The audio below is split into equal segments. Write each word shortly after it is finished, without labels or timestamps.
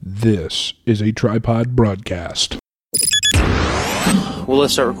This is a tripod broadcast. Well,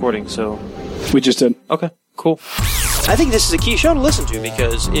 let's start recording, so... We just did. Okay, cool. I think this is a key show to listen to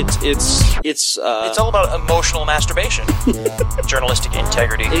because it's all about emotional masturbation. Journalistic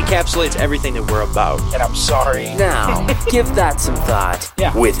integrity. It encapsulates everything that we're about. And I'm sorry. Now, give that some thought.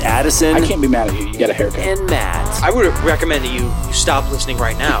 Yeah. With Addison. I can't be mad at you. You got a haircut. And Matt. I would recommend that you stop listening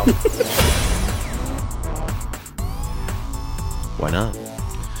right now. Why not?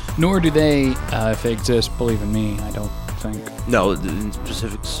 Nor do they, if they exist, believe in me, I don't think. No,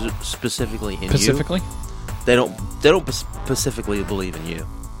 specifically in Specifically? you. They don't specifically believe in you.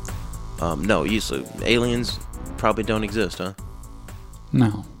 No, aliens probably don't exist, huh?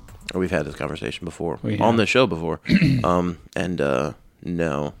 No. Or we've had this conversation before. We have. On the show before. No.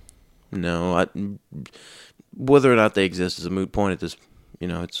 Whether or not they exist is a moot point at this,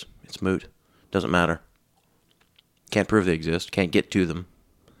 it's moot. Doesn't matter. Can't prove they exist. Can't get to them.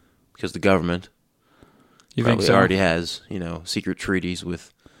 Because the government already has, secret treaties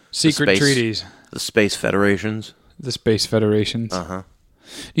with treaties. The space federations. The space federations. Uh-huh.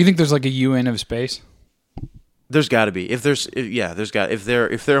 Do you think there's like a UN of space? There's got to be. If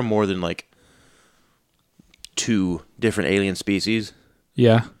there are more than like 2 different alien species.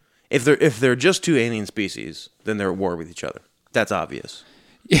 Yeah. If they're just 2 alien species, then they're at war with each other. That's obvious.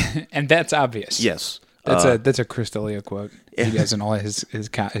 And that's obvious. Yes. That's a Chris D'Elia quote. He does in all his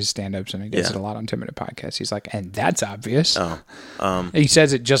stand-ups, and he does it a lot on 10-minute podcasts. He's like, and that's obvious. He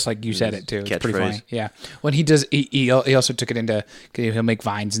says it just like you said it, too. It's pretty funny. Yeah. When he does, he also took it into, he'll make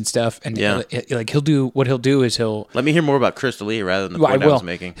vines and stuff, and he'll do Let me hear more about Chris D'Elia rather than the point I was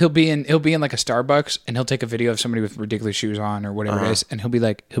making. He'll be in like a Starbucks, and he'll take a video of somebody with ridiculous shoes on or whatever it is, and he'll be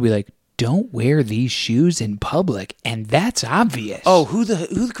like, don't wear these shoes in public, and that's obvious. Oh, who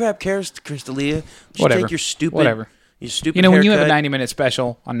the crap cares, Chris D'Elia? Whatever. Take your stupid, whatever. Your stupid. When you have a haircut. 90-minute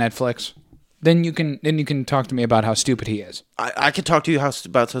special on Netflix, then you can talk to me about how stupid he is. I can talk to you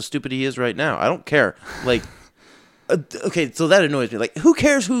about how stupid he is right now. I don't care. Like, okay, so that annoys me. Like, who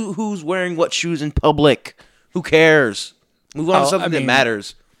cares who's wearing what shoes in public? Who cares? Move on to something that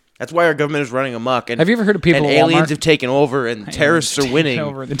matters. That's why our government is running amok. And, have you ever heard of people? And at aliens Walmart? have taken over, and terrorists are winning.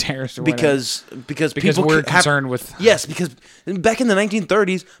 The terrorists are because people we're concerned with. Yes, because back in the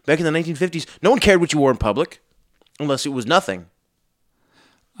 1930s, back in the 1950s, no one cared what you wore in public, unless it was nothing.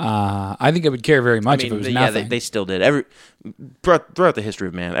 I think I would care very much if it was nothing. Yeah, they still did. Throughout the history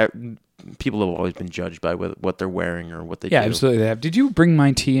of man, people have always been judged by what they're wearing or what they do. Yeah, absolutely. They have. Did you bring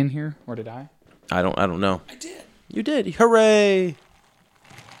my tea in here, or did I? I don't know. I did. You did. Hooray!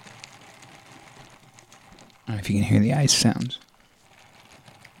 I don't know if you can hear the ice sounds.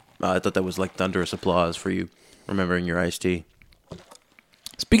 I thought that was like thunderous applause for you remembering your iced tea.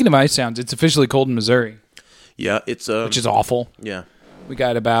 Speaking of ice sounds, it's officially cold in Missouri. Yeah, it's which is awful. Yeah, we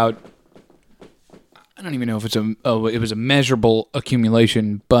got about. I don't even know if it was a measurable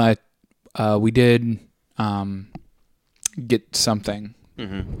accumulation, but we did get something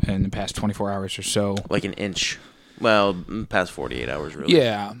in the past 24 hours or so, like an inch. Well, past 48 hours, really.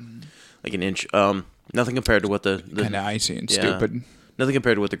 Yeah, like an inch. Nothing compared to what the kind of icy and stupid. Nothing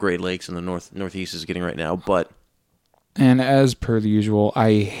compared to what the Great Lakes and the Northeast is getting right now, but. And as per the usual,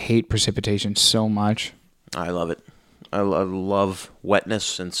 I hate precipitation so much. I love it. I love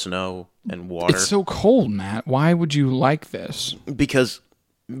wetness and snow and water. It's so cold, Matt. Why would you like this? Because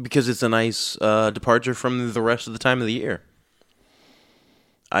it's a nice departure from the rest of the time of the year.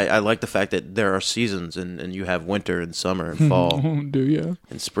 I like the fact that there are seasons, and you have winter and summer and fall. Do you?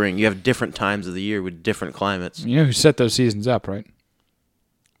 And spring. You have different times of the year with different climates. You know who set those seasons up, right?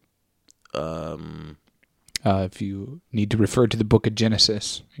 If you need to refer to the book of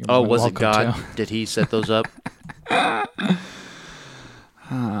Genesis. Was it God? Did he set those up?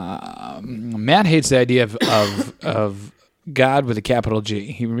 Matt hates the idea of God with a capital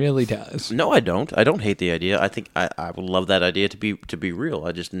G. He really does. No, I don't. I don't hate the idea. I think I would love that idea to be real.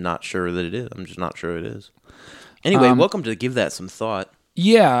 I'm just not sure that it is. I'm just not sure it is. Anyway, welcome to Give That Some Thought.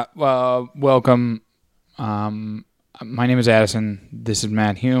 Yeah, welcome. My name is Addison. This is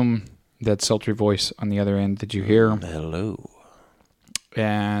Matt Hume. That sultry voice on the other end that you hear. Hello.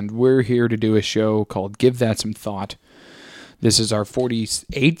 And we're here to do a show called Give That Some Thought. This is our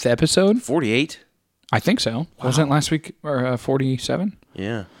 48th episode. 48? I think so. Wow. Wasn't it last week or 47?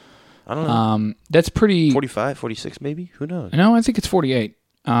 Yeah. I don't know. That's pretty... 45, 46 maybe? Who knows? No, I think it's 48.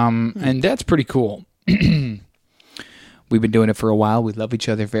 And that's pretty cool. We've been doing it for a while. We love each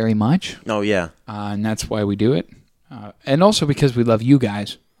other very much. Oh, yeah. And that's why we do it. And also because we love you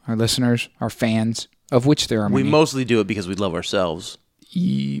guys, our listeners, our fans, of which there are many. We mostly do it because we love ourselves.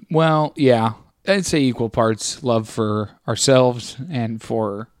 Well, yeah. I'd say equal parts love for ourselves and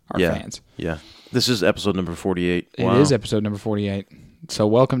for our fans. Yeah. This is episode number 48. Wow. It is episode number 48. So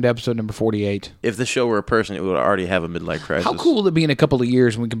welcome to episode number 48. If the show were a person, it would already have a midlife crisis. How cool would it be in a couple of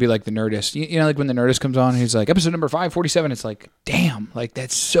years when we could be like the Nerdist? You know, like when the Nerdist comes on, he's like, episode number 547. It's like, damn, like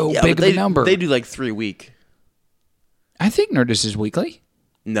that's so big of a number. They do like 3 a week. I think Nerdist is weekly.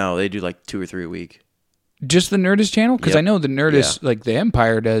 No, they do like 2 or 3 a week. Just the Nerdist channel? Because I know the Nerdist, like the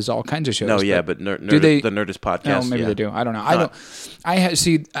Empire, does all kinds of shows. No, yeah, but the Nerdist podcast. No, maybe they do. I don't know.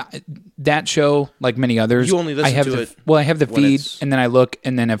 See that show, like many others. You only listen to it. Well, I have the feed, and then I look,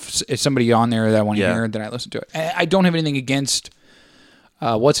 and then if somebody on there that I want to hear, then I listen to it. I don't have anything against.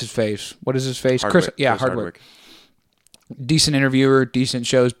 What's his face? What is his face? Chris Hardwick. Decent interviewer, decent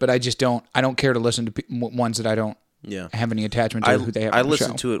shows, but I just don't. I don't care to listen to ones that I don't have any attachment to. Who they have. I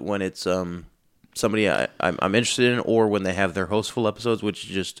listen to it when it's somebody I'm interested in, or when they have their hostful episodes, which is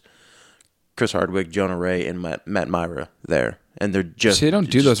just Chris Hardwick, Jonah Ray, and Matt Myra there, and they're just. See, they don't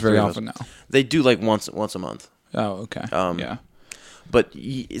do those very often now. They do like once a month. Oh, okay. Yeah. But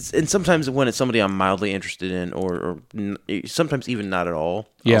and sometimes when it's somebody I'm mildly interested in, or sometimes even not at all,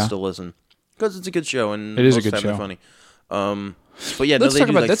 I'll still listen because it's a good show and it is a good show. Funny. But yeah, they do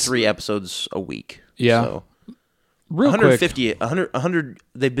like 3 episodes a week. Yeah. So. Real 150, 100.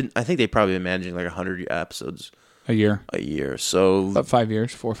 I think they've probably been managing like 100 episodes a year. So about 4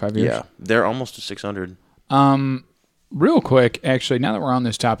 or 5 years. Yeah, they're almost to 600. Real quick, actually, now that we're on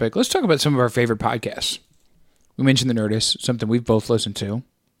this topic, let's talk about some of our favorite podcasts. We mentioned the Nerdist, something we've both listened to.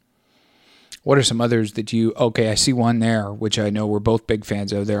 What are some others that you? Okay, I see one there, which I know we're both big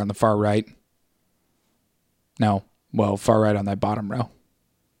fans of. There on the far right. No, well, far right on that bottom row.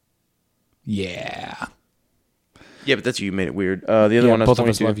 Yeah. Yeah, but that's you made it weird. The other one I was both of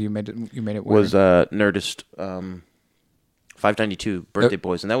us love you. Made it weird. Was Nerdist 592 Birthday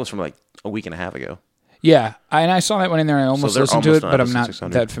Boys, and that was from like a week and a half ago. Yeah, and I saw that one in there. I almost listened to it, but I'm not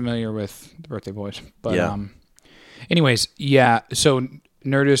that familiar with the Birthday Boys. But anyways, yeah. So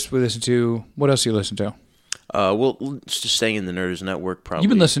Nerdist we listen to. What else do you listen to? Well, just staying in the Nerdist network. Probably you've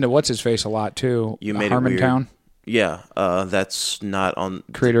been listening to What's His Face a lot too. You made Harmontown. Yeah, that's not on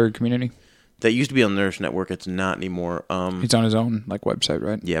Creator Community. That used to be on the Nerdist Network. It's not anymore. It's on his own website,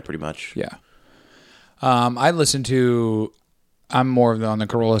 right? Yeah, pretty much. Yeah. I listen to. I'm more on the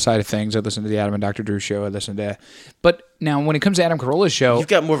Carolla side of things. I listen to the Adam and Dr. Drew show. I listen to. But now, when it comes to Adam Carolla's show, you've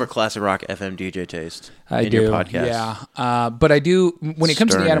got more of a classic rock FM DJ taste. I do. Your podcast. Yeah. But I do. When it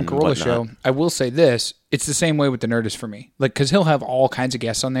comes to the Adam Carolla show, I will say this: it's the same way with the Nerdist for me. Like, because he'll have all kinds of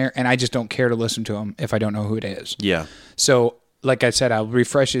guests on there, and I just don't care to listen to him if I don't know who it is. Yeah. So. Like I said, I'll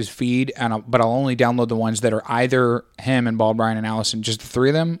refresh his feed, but I'll only download the ones that are either him and Bald Brian and Allison, just the 3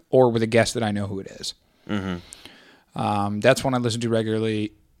 of them, or with a guest that I know who it is. Mm-hmm. That's one I listen to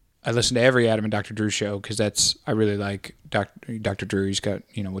regularly. I listen to every Adam and Dr. Drew show because I really like Dr. Drew. He's got,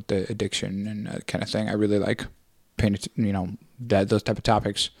 with the addiction and that kind of thing. I really like paying, those type of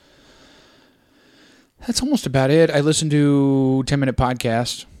topics. That's almost about it. I listen to 10-minute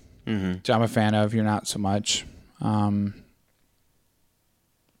podcasts, which I'm a fan of. You're not so much.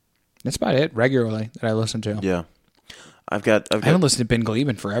 That's about it regularly that I listen to. Yeah. I haven't listened to Ben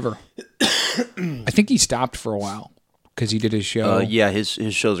Gleben forever. I think he stopped for a while because he did his show. Yeah, his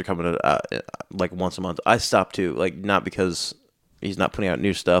shows are coming out like once a month. I stopped too, like not because he's not putting out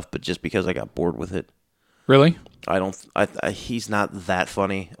new stuff, but just because I got bored with it. Really? He's not that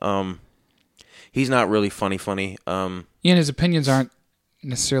funny. He's not really funny. And his opinions aren't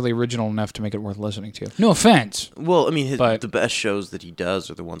necessarily original enough to make it worth listening to. No offense. Well, I mean, the best shows that he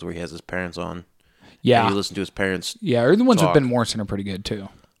does are the ones where he has his parents on. Yeah. And you listen to his parents. Yeah, or the ones with Ben Morrison are pretty good too.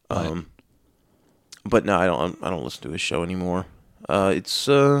 But no, I don't listen to his show anymore. I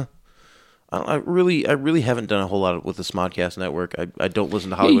really haven't done a whole lot with the Smodcast Network. I don't listen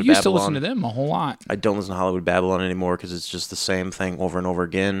to Hollywood Babylon. You used to listen to them a whole lot. I don't listen to Hollywood Babylon anymore because it's just the same thing over and over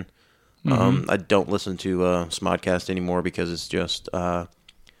again. I don't listen to Smodcast anymore because it's just...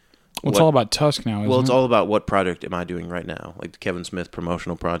 it's all about Tusk now, isn't it? Well, it's all about what project am I doing right now, like the Kevin Smith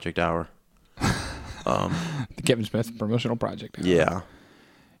promotional project hour. The Kevin Smith promotional project hour. Yeah.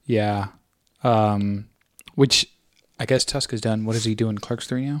 Yeah. Which I guess Tusk has done. What is he doing? Clerks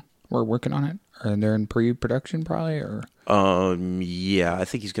 3 now? We're working on it? Or they're in pre-production probably? Or yeah, I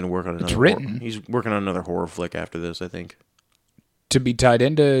think he's going to work on another... It's written. He's working on another horror flick after this, I think. To be tied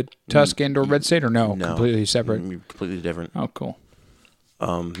into Tusk and or Red State, or no? Completely separate? Completely different. Oh, cool.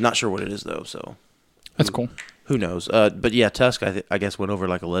 Not sure what it is, though, so... That's cool. Who knows? But yeah, Tusk, I guess, went over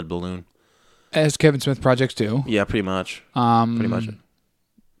like a lead balloon. As Kevin Smith projects do. Yeah, pretty much. Pretty much.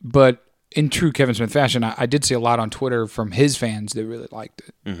 But in true Kevin Smith fashion, I did see a lot on Twitter from his fans that really liked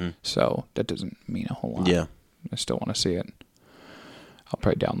it. Mm-hmm. So that doesn't mean a whole lot. Yeah. I still want to see it. I'll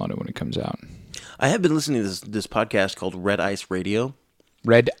probably download it when it comes out. I have been listening to this podcast called Red Ice Radio.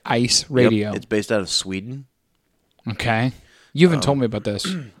 Red Ice Radio. Yep, it's based out of Sweden. Okay. You haven't told me about this.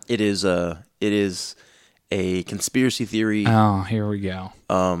 It is a conspiracy theory. Oh, here we go.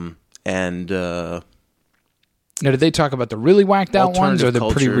 And now, did they talk about the really whacked out ones or the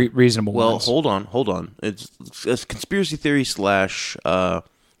pretty reasonable ones? Well, hold on. It's a conspiracy theory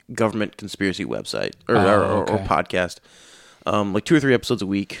 / government conspiracy website or podcast. Like 2 or 3 episodes a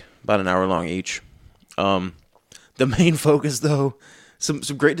week, about an hour long each. The main focus, though, some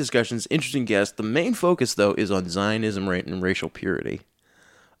great discussions, interesting guests. The main focus, though, is on Zionism and racial purity.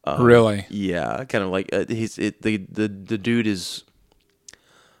 Really? Yeah, kind of like the dude is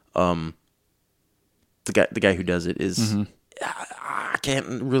the guy who does it is. Mm-hmm. I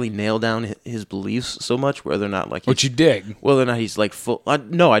can't really nail down his beliefs so much, whether or not like what you dig, whether or not he's like full.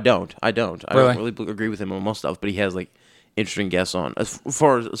 No, I don't. I really? don't really agree with him on most stuff, but he has like interesting guests on as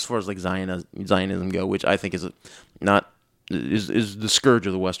far as like Zionism go, which I think is the scourge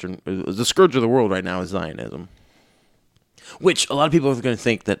of the scourge of the world right now is Zionism. Which a lot of people are going to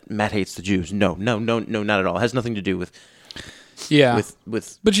think that Matt hates the Jews. No, not at all. It has nothing to do with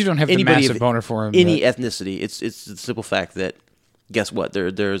with but you don't have the massive boner for him. Any ethnicity. It's the simple fact that guess what?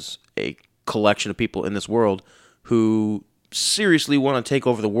 There's a collection of people in this world who seriously want to take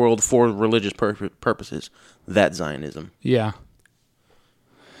over the world for religious purposes. That's Zionism. Yeah.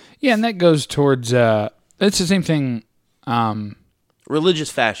 Yeah, and that goes towards it's the same thing.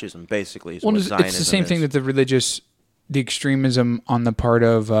 Religious fascism, basically. Is what Zionism it's the same is. thing that the extremism on the part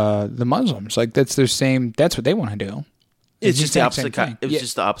of the Muslims. Like that's what they want to do. It's just the opposite.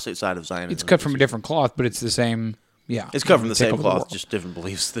 Just the opposite side of Zionism. It's cut from a different cloth, but it's the same. Yeah, it's cut from the same cloth, just different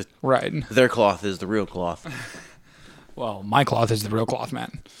beliefs. That right. Their cloth is the real cloth. Well, my cloth is the real cloth,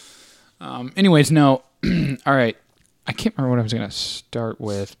 man. Anyways, no. All right. I can't remember what I was going to start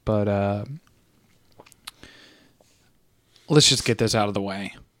with, but let's just get this out of the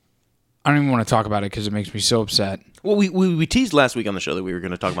way. I don't even want to talk about it because it makes me so upset. Well, we teased last week on the show that we were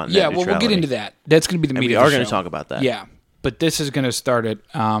going to talk about net neutrality. We'll get into that. That's going to be the meat of the show. We are going to talk about that. Yeah, but this is going to start it.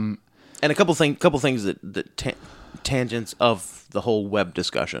 And a couple things that tangents of the whole web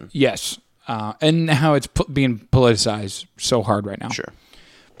discussion. Yes, and how it's being politicized so hard right now. Sure.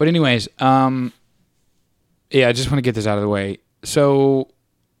 But anyways, I just want to get this out of the way. So,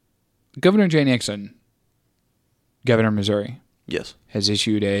 Governor Jay Nixon, governor of Missouri, yes, has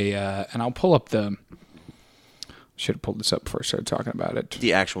issued and I'll pull up should have pulled this up before I started talking about it.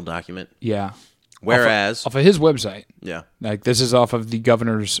 The actual document. Yeah. Whereas. Off of his website. Yeah. Like, this is off of the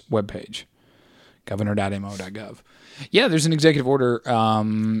governor's webpage, governor.mo.gov. Yeah, there's an executive order.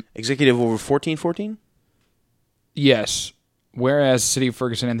 Executive Order 1414? Yes. Whereas City of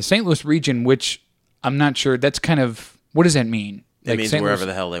Ferguson and the St. Louis region, which I'm not sure, that's kind of, what does that mean? It means St. wherever Louis,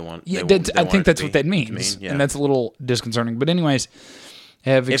 the hell they want. Yeah, I think that's what that means. Yeah. And that's a little disconcerting. But anyways,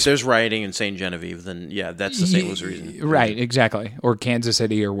 if there's rioting in St. Genevieve, then yeah, that's the St. Louis region. Right, exactly. Or Kansas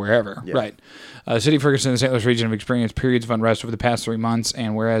City or wherever. Yeah. Right. City of Ferguson and the St. Louis region have experienced periods of unrest over the past 3 months,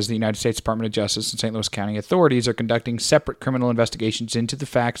 and whereas the United States Department of Justice and St. Louis County authorities are conducting separate criminal investigations into the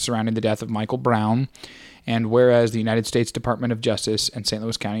facts surrounding the death of Michael Brown, and whereas the United States Department of Justice and St.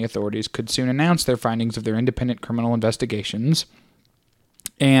 Louis County authorities could soon announce their findings of their independent criminal investigations,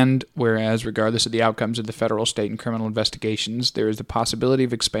 and whereas, regardless of the outcomes of the federal, state, and criminal investigations, there is the possibility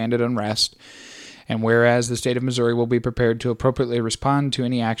of expanded unrest, and whereas the state of Missouri will be prepared to appropriately respond to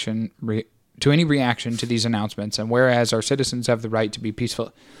any reaction to these announcements, and whereas our citizens have the right to be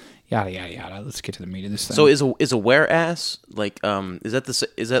peaceful, yada yada yada. Let's get to the meat of this thing. So is a wereazz like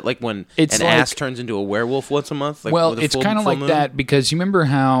is that like when ass turns into a werewolf once a month? Like well, it's kind of like that because you remember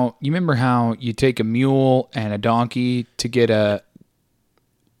how you take a mule and a donkey to get a.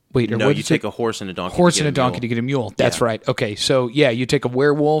 Wait, no, you take a horse and a donkey. To get a mule. That's right. Okay, so yeah, you take a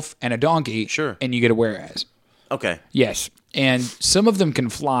werewolf and a donkey. Sure. And you get a wereazz. Okay. Yes, and some of them can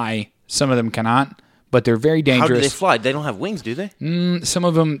fly, some of them cannot, but they're very dangerous. How do they fly? They don't have wings, do they? Some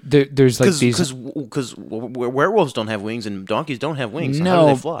of them, there's like these. Because werewolves don't have wings and donkeys don't have wings. So no, how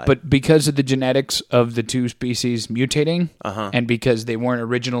do they fly? But because of the genetics of the two species mutating, and because they weren't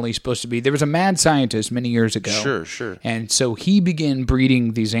originally supposed to be, there was a mad scientist many years ago. Sure. And so he began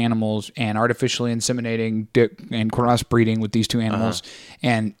breeding these animals and artificially inseminating and crossbreeding with these two animals,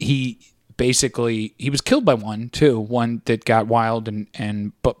 and he was killed by one that got wild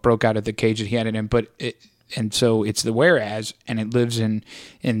and broke out of the cage that he had it in. And so it's the wereazz, and it lives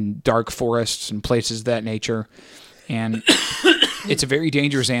in dark forests and places of that nature. And it's a very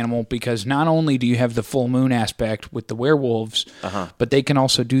dangerous animal because not only do you have the full moon aspect with the werewolves, but they can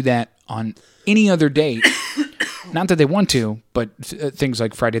also do that on any other date not that they want to, but things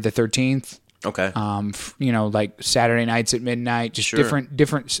like Friday the 13th. Okay. Like Saturday nights at midnight, just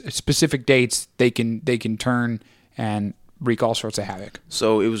different specific dates they can turn and wreak all sorts of havoc.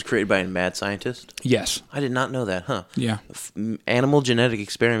 So it was created by a mad scientist? Yes. I did not know that, huh? Yeah. Animal genetic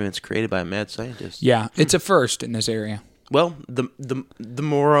experiments created by a mad scientist. Yeah, it's a first in this area. Well, the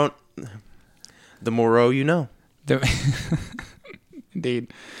more you know.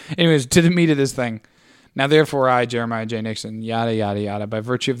 Indeed. Anyways, to the meat of this thing. Now, therefore, I, Jeremiah Jay Nixon, yada, yada, yada, by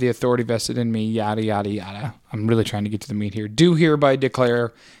virtue of the authority vested in me, yada, yada, yada. I'm really trying to get to the meat here. Do hereby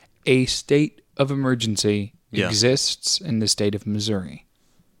declare a state of emergency exists in the state of Missouri.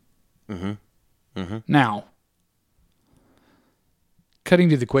 Mm-hmm. Mm-hmm. Now, cutting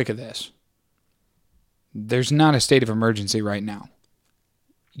to the quick of this, there's not a state of emergency right now.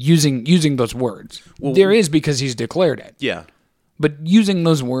 Using those words. Well, there is because he's declared it. Yeah. But using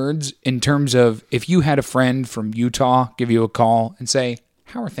those words in terms of if you had a friend from Utah give you a call and say,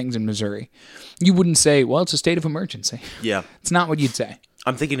 how are things in Missouri? You wouldn't say, well, it's a state of emergency. Yeah. It's not what you'd say.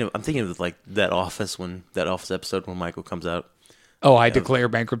 I'm thinking of like that Office episode when Michael comes out. Oh, I declare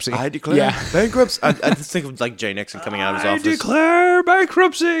bankruptcy. I declare bankruptcy. I just think of like Jay Nixon coming out of his office. I declare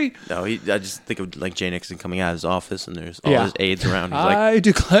bankruptcy. No, I just think of like Jay Nixon coming out of his office and there's all his aides around. He's I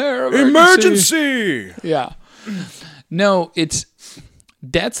declare emergency. Yeah. No,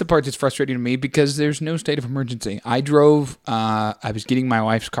 that's the part that's frustrating to me because there's no state of emergency. I drove, I was getting my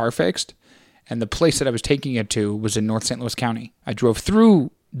wife's car fixed, and the place that I was taking it to was in North St. Louis County. I drove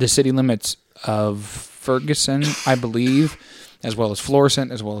through the city limits of Ferguson, I believe, as well as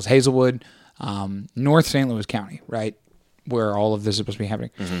Florissant, as well as Hazelwood, North St. Louis County, right, where all of this is supposed to be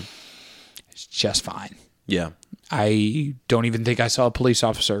happening. Mm-hmm. It's just fine. Yeah. I don't even think I saw a police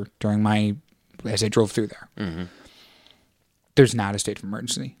officer as I drove through there. Mm-hmm. There's not a state of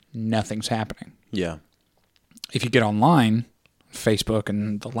emergency. Nothing's happening. Yeah. If you get online, Facebook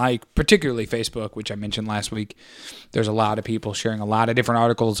and the like, particularly Facebook, which I mentioned last week, there's a lot of people sharing a lot of different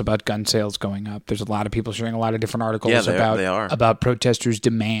articles about gun sales going up. There's a lot of people sharing a lot of different articles about protesters'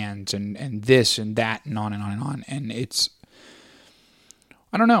 demands and this and that and on and on and on. And it's,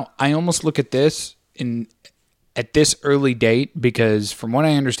 I don't know. I almost look at this at this early date because from what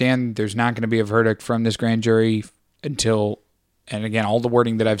I understand, there's not going to be a verdict from this grand jury until... And again, all the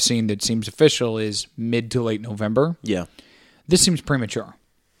wording that I've seen that seems official is mid to late November. Yeah. This seems premature.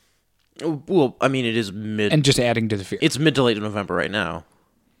 Well, I mean, it is mid... And just adding to the fear. It's mid to late November right now.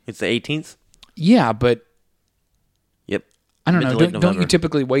 It's the 18th? Yeah, but... Yep. I don't know. Don't you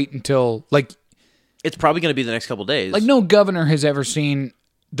typically wait until, like... It's probably going to be the next couple days. Like, no governor has ever seen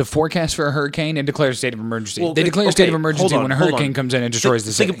the forecast for a hurricane and declare a state of emergency. Well, they declare a state of emergency when a hurricane comes in and destroys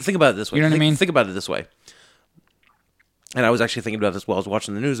the city. Think about it this way. You know what I mean? Think about it this way. And I was actually thinking about this while I was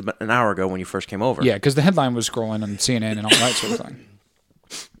watching the news about an hour ago when you first came over. Yeah, because the headline was scrolling on CNN and all that sort of thing.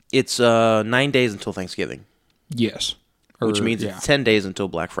 It's 9 days until Thanksgiving. Yes. Which means it's 10 days until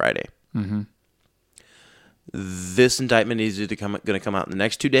Black Friday. Mm-hmm. This indictment is either going to come out in the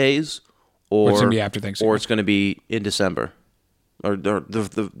next 2 days, or it's going to be after Thanksgiving, or it's going to be in December, or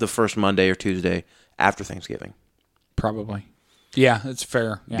the first Monday or Tuesday after Thanksgiving. Probably. Yeah, that's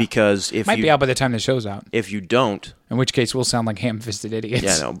fair. Yeah. Because if might be out by the time the show's out. If you don't, in which case we'll sound like ham-fisted idiots.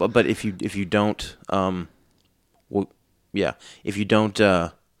 Yeah, no, but if you don't, if you don't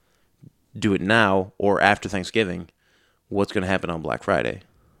do it now or after Thanksgiving, what's going to happen on Black Friday?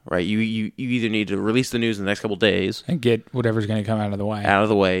 Right? You either need to release the news in the next couple of days and get whatever's going to come out of the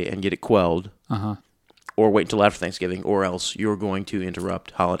way, and get it quelled, or wait until after Thanksgiving, or else you're going to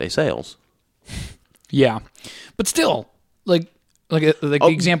interrupt holiday sales. Yeah, but still, like the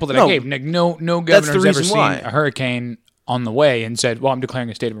example that I gave, no governor's ever seen a hurricane on the way and said, "Well, I'm declaring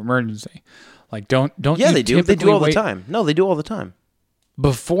a state of emergency." Like, don't. Yeah, they do. They do all the time. No, they do all the time.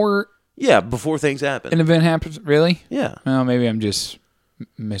 Before things happen. An event happens, really? Yeah. Well, maybe I'm just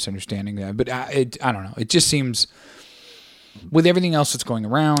misunderstanding that, but I don't know. It just seems with everything else that's going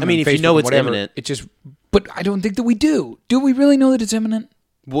around. I mean, if Facebook, you know it's imminent, it just. But I don't think that we do. Do we really know that it's imminent?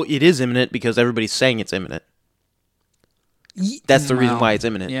 Well, it is imminent because everybody's saying it's imminent. That's the reason why it's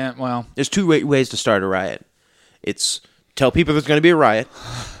imminent. Yeah, well. There's two ways to start a riot. It's tell people there's going to be a riot,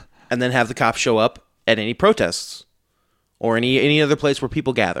 and then have the cops show up at any protests or any other place where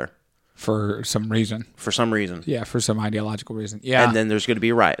people gather. For some reason. Yeah, for some ideological reason. Yeah. And then there's going to be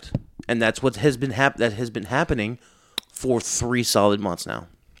a riot. And that's what has been happening for 3 solid months now.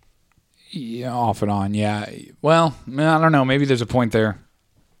 Yeah, off and on, yeah. Well, I don't know. Maybe there's a point there.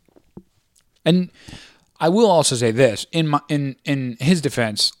 And I will also say this in his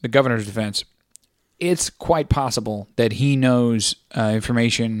defense, the governor's defense, it's quite possible that he knows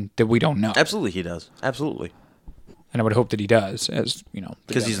information that we don't know. Absolutely, he does. Absolutely. And I would hope that he does, as you know,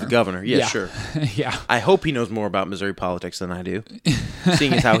 because he's the governor. Yeah, sure. Yeah. I hope he knows more about Missouri politics than I do,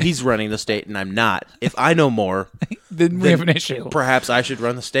 seeing as how he's running the state and I'm not. If I know more, then we have an issue. Perhaps I should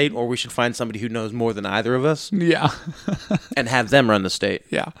run the state, or we should find somebody who knows more than either of us. Yeah. And have them run the state.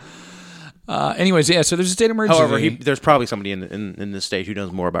 Yeah. Anyways, yeah. So there's a state emergency. However, there's probably somebody in the state who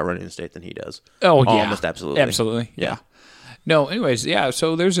knows more about running the state than he does. Oh, yeah. Almost absolutely. Absolutely. Yeah. No, anyways, yeah,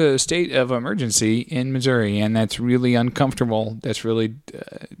 so there's a state of emergency in Missouri, and that's really uncomfortable. That's really,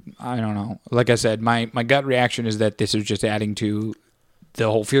 I don't know. Like I said, my gut reaction is that this is just adding to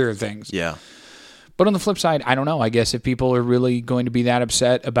the whole fear of things. Yeah. But on the flip side, I don't know. I guess if people are really going to be that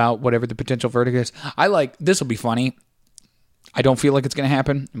upset about whatever the potential verdict is, this will be funny. I don't feel like it's going to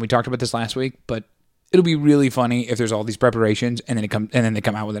happen, and we talked about this last week, but it'll be really funny if there's all these preparations, and then they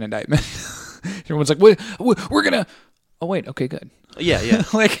come out with an indictment. Everyone's like, we're going to... Oh, wait. Okay, good. Yeah, yeah.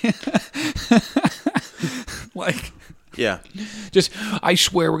 like, yeah. Just, I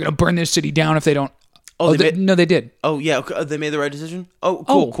swear we're going to burn this city down if they don't. Oh, no, they did. Oh, yeah. Okay. They made the right decision? Oh,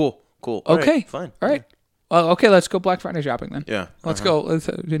 cool. All okay. Right, fine. All right. Well, okay, let's go Black Friday shopping then. Yeah. Let's go. Let's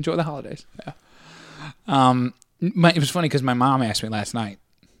enjoy the holidays. Yeah. It was funny because my mom asked me last night,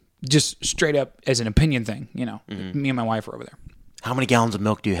 just straight up as an opinion thing, me and my wife were over there. How many gallons of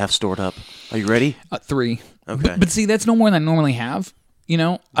milk do you have stored up? Are you ready? 3. Okay. But see, that's no more than I normally have. Do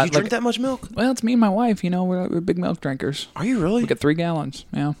you drink that much milk? Well, it's me and my wife. We're big milk drinkers. Are you really? We get 3 gallons.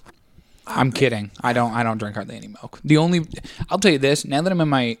 Yeah. I'm kidding. I don't drink hardly any milk. I'll tell you this. Now that I'm in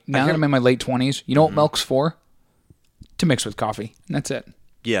my late 20s, you know what milk's for? To mix with coffee. And that's it.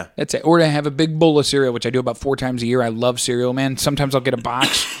 Yeah. That's it. Or to have a big bowl of cereal, which I do about 4 times a year. I love cereal, man. Sometimes I'll get a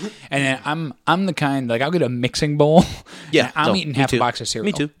box, and then I'm the kind, like, I'll get a mixing bowl. Yeah. I'm eating half a box of cereal.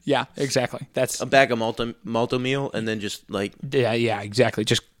 Me too. Yeah, exactly. That's a bag of malto meal, and then just like... Yeah, exactly.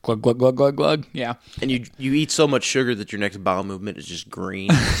 Just glug, glug, glug, glug, glug. Yeah. And you eat so much sugar that your next bowel movement is just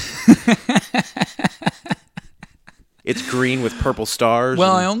green. It's green with purple stars.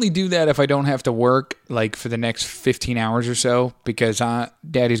 Well, I only do that if I don't have to work, like, for the next 15 hours or so, because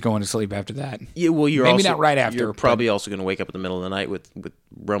Daddy's going to sleep after that. Yeah, well, maybe not right after. You're probably also going to wake up in the middle of the night with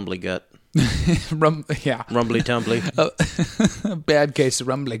rumbly gut. Yeah. Rumbly tumbly. A bad case of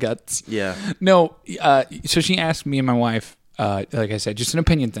rumbly guts. Yeah. No, so she asked me and my wife, like I said, just an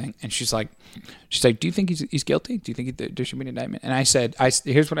opinion thing, and she's like, do you think he's guilty? Do you think there should be an indictment? And I said,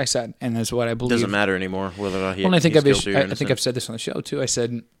 here's what I said, and this is what I believe. Doesn't matter anymore whether or not he's guilty or innocent. I think I've said this on the show too. I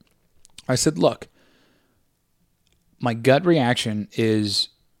said, look, my gut reaction is,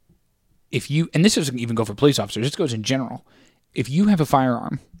 and this doesn't even go for police officers, this goes in general. If you have a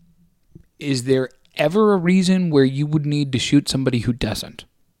firearm, is there ever a reason where you would need to shoot somebody who doesn't?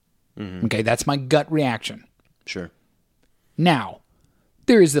 Mm-hmm. Okay, that's my gut reaction. Sure. Now,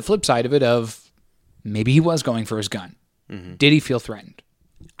 there is the flip side of it of maybe he was going for his gun. Mm-hmm. Did he feel threatened?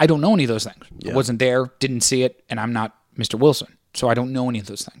 I don't know any of those things. Yeah. I wasn't there, didn't see it, and I'm not Mr. Wilson, so I don't know any of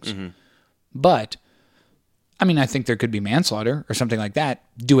those things. Mm-hmm. But, I think there could be manslaughter or something like that.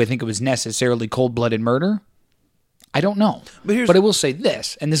 Do I think it was necessarily cold-blooded murder? I don't know. But I will say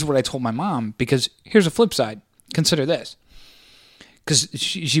this, and this is what I told my mom, because here's a flip side. Consider this. Because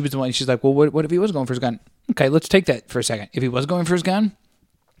she was the one, she's like, well, what if he was going for his gun? Okay, let's take that for a second. If he was going for his gun,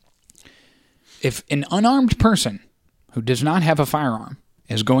 if an unarmed person who does not have a firearm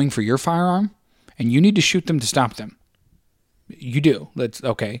is going for your firearm, and you need to shoot them to stop them, you do.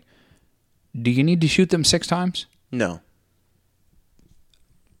 Okay. Do you need to shoot them 6 times? No.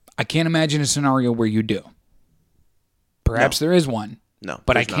 I can't imagine a scenario where you do. Perhaps there is one. No,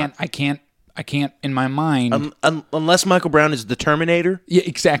 but I can't in my mind. Unless Michael Brown is the Terminator. Yeah,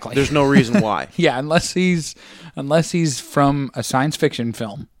 exactly. There's no reason why. Yeah, unless he's from a science fiction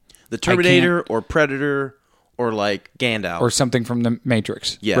film. The Terminator or Predator or like Gandalf. Or something from the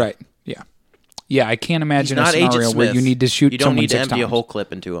Matrix. Yeah. Right. Yeah. Yeah, I can't imagine a scenario where you need to shoot someone 6 times. You don't need to empty a whole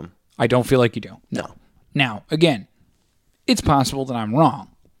clip into him. I don't feel like you do. No. Now, again, it's possible that I'm wrong.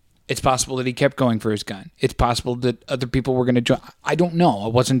 It's possible that he kept going for his gun. It's possible that other people were going to join. I don't know. I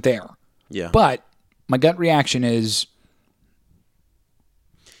wasn't there. Yeah. But my gut reaction is,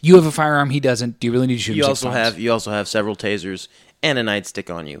 you have a firearm, he doesn't. Do you really need to shoot him 6 times? You also have several tasers and a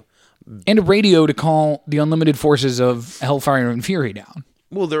nightstick on you. And a radio to call the unlimited forces of Hellfire and Fury down.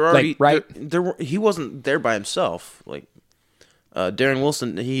 Well, they're already... right? He wasn't there by himself. Like, Darren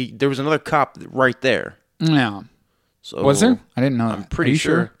Wilson, there was another cop right there. Yeah. So was there? I didn't know that. I'm pretty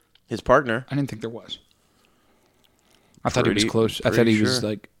sure. His partner. I didn't think there was. I thought he was close. I thought he was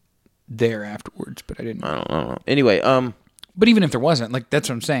like there afterwards, but I didn't know. I don't know. Anyway, but even if there wasn't, like, that's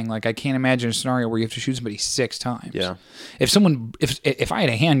what I'm saying. Like, I can't imagine a scenario where you have to shoot somebody 6 times. Yeah. If I had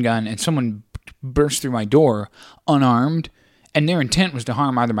a handgun and someone burst through my door unarmed, and their intent was to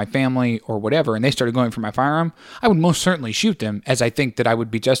harm either my family or whatever, and they started going for my firearm, I would most certainly shoot them, as I think that I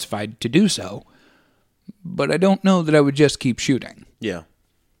would be justified to do so. But I don't know that I would just keep shooting. Yeah.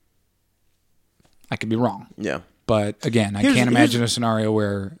 I could be wrong. Yeah. But again, I can't imagine a scenario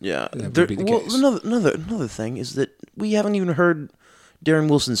where that would be the case. Another thing is that we haven't even heard Darren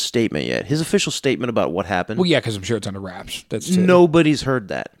Wilson's statement yet. His official statement about what happened. Well, yeah, because I'm sure it's under wraps. Nobody's heard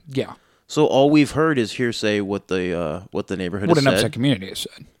that. Yeah. So all we've heard is hearsay what the neighborhood has said. What an upset community has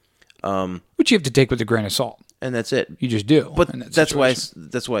said. Which you have to take with a grain of salt. And that's it. You just do. But that's why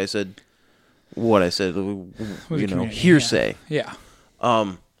I said what I said. Hearsay. Yeah.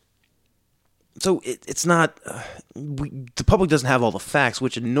 So it's not. The public doesn't have all the facts,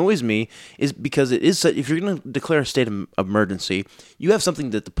 which annoys me. Is because it is. If you're going to declare a state of emergency, you have something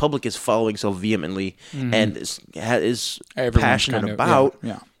that the public is following so vehemently and is passionate about.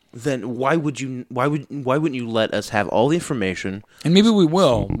 Yeah. Then why wouldn't you let us have all the information? And maybe we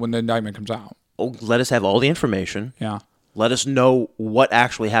will when the indictment comes out. Oh, let us have all the information. Yeah. Let us know what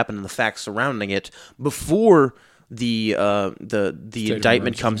actually happened and the facts surrounding it before the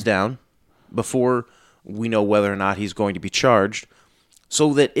indictment comes down. Before we know whether or not he's going to be charged,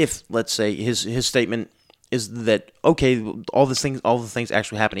 so that if, let's say, his statement is that okay, all the things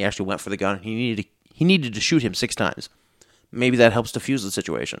actually happened. He actually went for the gun. He needed to shoot him 6 times. Maybe that helps diffuse the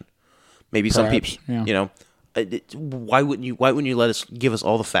situation. Maybe Perhaps, some people, why wouldn't you let us give us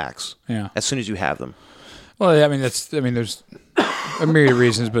all the facts? Yeah. As soon as you have them. Well, there's a myriad of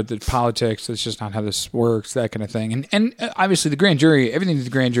reasons, but the politics, that's just not how this works, that kind of thing. And obviously the grand jury, everything that the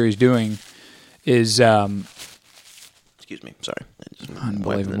grand jury is doing is excuse me, sorry. I just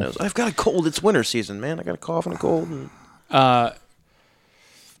wiped the nose. I've got a cold. It's winter season, man. I got a cough and a cold.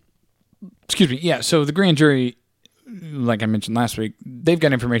 Excuse me. Yeah, so the grand jury, like I mentioned last week, they've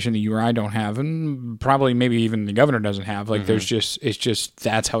got information that you or I don't have, and probably maybe even the governor doesn't have. Like, it's just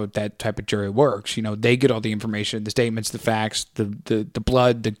that's how that type of jury works. They get all the information, the statements, the facts, the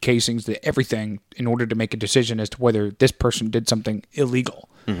blood, the casings, the everything, in order to make a decision as to whether this person did something illegal.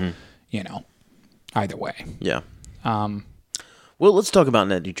 Either way. Yeah. Well, let's talk about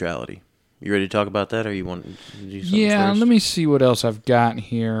net neutrality. You ready to talk about that, or you want to do something first? Let me see what else I've got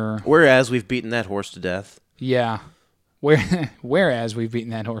here. Whereas we've beaten that horse to death. Yeah. Whereas we've beaten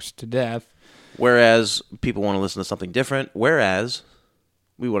that horse to death. Whereas people want to listen to something different. Whereas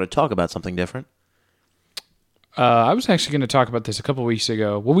we want to talk about something different. I was actually going to talk about this a couple of weeks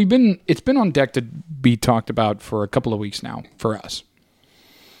ago. Well, it's been on deck to be talked about for a couple of weeks now for us.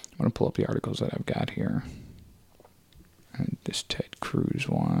 I'm going to pull up the articles that I've got here. And this Ted Cruz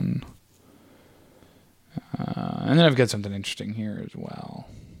one. And then I've got something interesting here as well.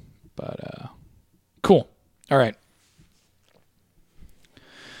 But, cool. All right.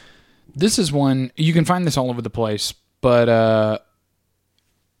 This is one, you can find this all over the place, but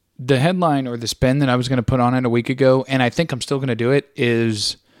the headline or the spin that I was going to put on it a week ago, and I think I'm still going to do it,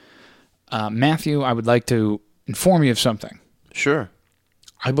 is Matthew, I would like to inform you of something. Sure.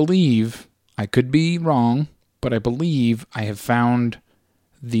 I believe, I could be wrong, but I believe I have found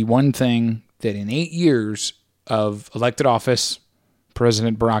the one thing that in 8 years of elected office,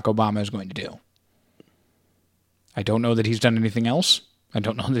 President Barack Obama is going to do. I don't know that he's done anything else. I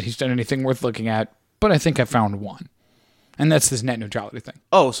don't know that he's done anything worth looking at, but I think I found one. And that's this net neutrality thing.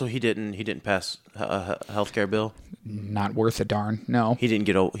 Oh, so he didn't pass a healthcare bill? Not worth a darn. No. He didn't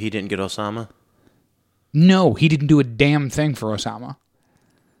get Osama? No, he didn't do a damn thing for Osama.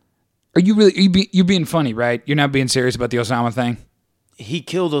 Are you really? You're being funny, right? You're not being serious about the Osama thing? He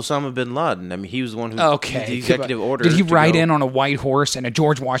killed Osama bin Laden. I mean, he was the one who did the executive order. Did he ride in on a white horse and a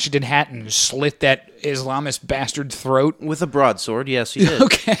George Washington hat and slit that Islamist bastard's throat? With a broadsword, yes, he did.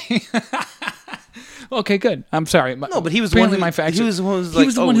 Okay. Okay, good. I'm sorry. No, but he was apparently the one who, my facts. He was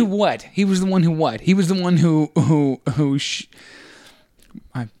the one who what? He was the one who what? He was the one who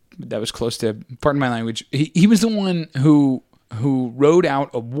that was close to, pardon my language. He was the one who rode out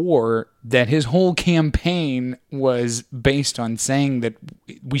a war that his whole campaign was based on saying that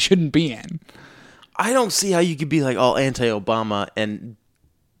we shouldn't be in. I don't see how you could be like all anti-Obama and...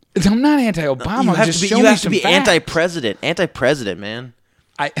 I'm not anti-Obama. You have to be anti-president. Anti-president, man.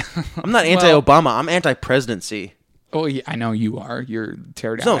 I'm not anti-Obama. I'm anti-presidency. Oh, yeah, I know you are. You're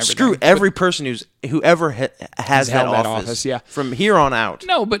tear down. No, screw every person whoever has that office. Yeah, from here on out.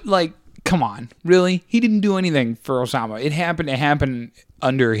 No, but like, come on, really? He didn't do anything for Osama. It happened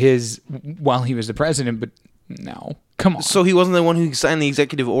under while he was the president. But no, come on. So he wasn't the one who signed the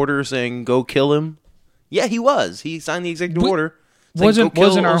executive order saying go kill him? Yeah, he was. He signed the executive order. Wasn't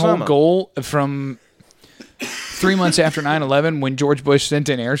our whole goal from 3 months after 9/11, when George Bush sent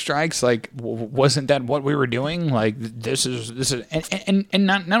in airstrikes, like, wasn't that what we were doing? Like, this is, and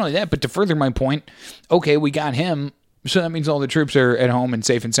not only that, but to further my point, okay, we got him, so that means all the troops are at home and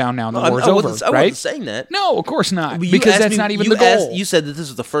safe and sound now, and the war's over, right? I wasn't saying that. No, of course not, because that's not even the goal. You said that this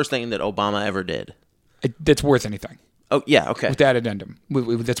was the first thing that Obama ever did. That's worth anything. Oh, yeah, okay. With that addendum,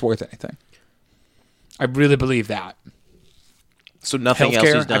 that's worth anything. I really believe that. So nothing else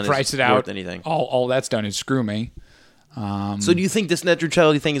he's done is worth anything. All that's done is screw me. So do you think this net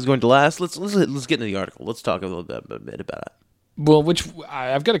neutrality thing is going to last? Let's get into the article. Let's talk a little bit about it. Well,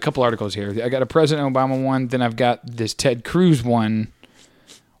 I've got a couple articles here. I got a President Obama one, then I've got this Ted Cruz one,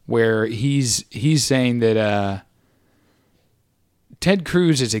 where he's saying that Ted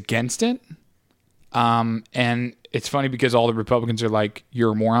Cruz is against it, and it's funny because all the Republicans are like,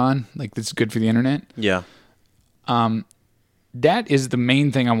 "You're a moron. Like, this is good for the internet." Yeah. That is the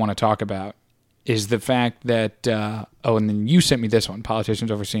main thing I want to talk about, is the fact that, and then you sent me this one,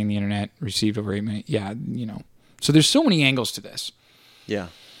 politicians overseeing the internet received over 8 million. Yeah, So there's so many angles to this. Yeah.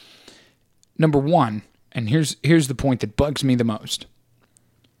 Number one, and here's the point that bugs me the most.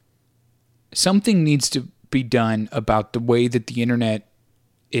 Something needs to be done about the way that the internet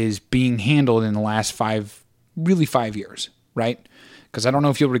is being handled in the last 5 years, right? Because I don't know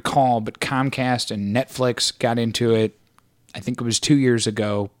if you'll recall, but Comcast and Netflix got into it, I think it was 2 years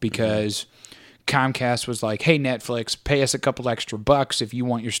ago, because Comcast was like, hey, Netflix, pay us a couple extra bucks if you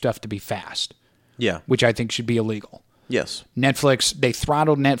want your stuff to be fast. Yeah. Which I think should be illegal. Yes. Netflix, they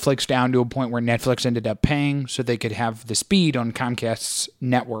throttled Netflix down to a point where Netflix ended up paying so they could have the speed on Comcast's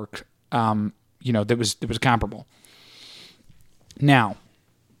network, that was comparable. Now,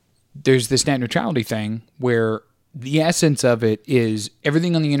 there's this net neutrality thing where the essence of it is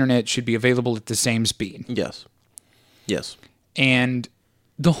everything on the internet should be available at the same speed. Yes. Yes. And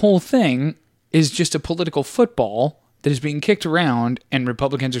the whole thing is just a political football that is being kicked around, and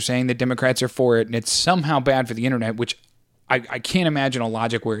Republicans are saying that Democrats are for it, and it's somehow bad for the internet, which I can't imagine a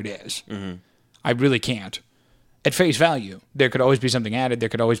logic where it is. Mm-hmm. I really can't. At face value, there could always be something added. There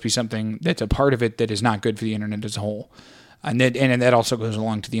could always be something that's a part of it that is not good for the internet as a whole. And that also goes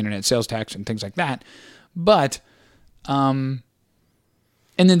along to the internet sales tax and things like that. But, and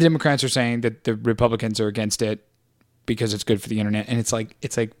then the Democrats are saying that the Republicans are against it because it's good for the internet. And it's like,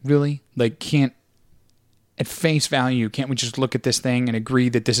 really? Like, at face value, can't we just look at this thing and agree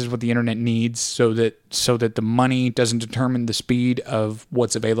that this is what the internet needs so that the money doesn't determine the speed of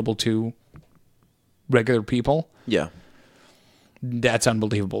what's available to regular people? Yeah. That's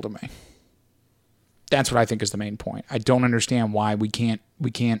unbelievable to me. That's what I think is the main point. I don't understand why we can't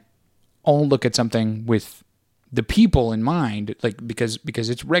all look at something with the people in mind, like because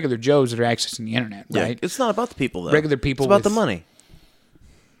it's regular Joes that are accessing the internet, right? Yeah, it's not about the people though. Regular people. It's about the money.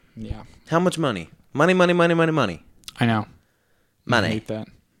 Yeah. How much money? Money. I know. Money. I hate that.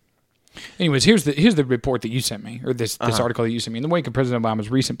 Anyways, here's the report that you sent me, or this article that you sent me. In the wake of President Obama's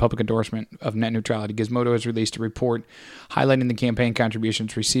recent public endorsement of net neutrality, Gizmodo has released a report highlighting the campaign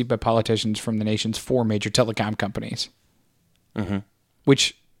contributions received by politicians from the nation's 4 major telecom companies. Mm-hmm.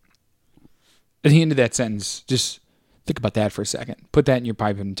 Which, at the end of that sentence, just think about that for a second. Put that in your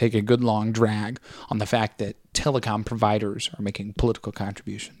pipe and take a good long drag on the fact that telecom providers are making political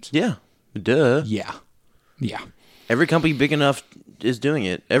contributions. Yeah. Duh. Yeah. Every company big enough is doing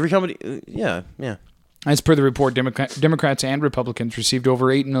it. Every company, yeah. As per the report, Democrats and Republicans received over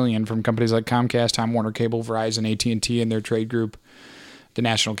 $8 million from companies like Comcast, Time Warner Cable, Verizon, AT&T, and their trade group, the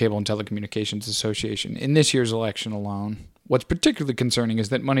National Cable and Telecommunications Association, in this year's election alone. What's particularly concerning is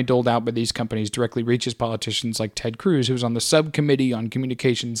that money doled out by these companies directly reaches politicians like Ted Cruz, who's on the subcommittee on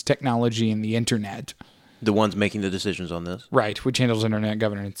communications, technology, and the internet. The ones making the decisions on this. Right, which handles internet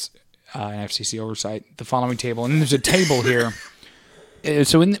governance and FCC oversight. The following table, and there's a table here.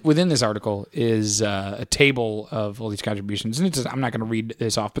 So within this article is a table of all these contributions, and I'm not going to read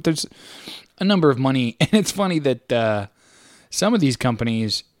this off, but there's a number of money, and it's funny that some of these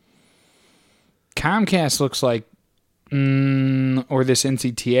companies, Comcast looks like, or this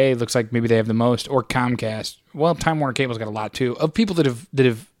NCTA looks like maybe they have the most, or Comcast. Well, Time Warner Cable's got a lot too of people that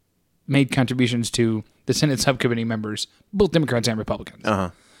have made contributions to the Senate subcommittee members, both Democrats and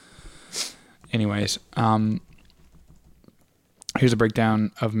Republicans. Anyways, here's a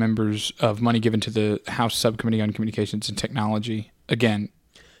breakdown of members of money given to the House Subcommittee on Communications and Technology. Again,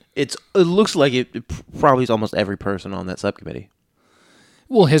 it looks like it probably is almost every person on that subcommittee.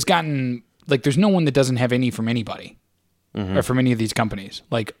 Well, has gotten, like, there's no one that doesn't have any from anybody or from any of these companies.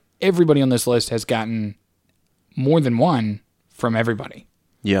 Like, everybody on this list has gotten more than one from everybody.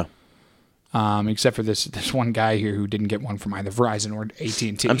 Yeah. except for this one guy here who didn't get one from either Verizon or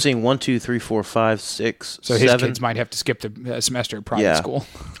AT&T. I'm seeing 1, 2, 3, 4, 5, 6, so 7. his kids might have to skip the semester at private school.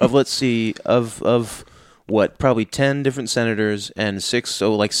 Let's see, of what, probably 10 different senators and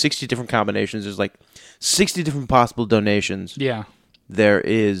 60 different combinations. There's like 60 different possible donations. Yeah. There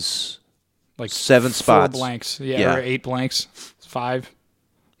is like 7 spots. 4 blanks. Yeah, or 8 blanks. 5.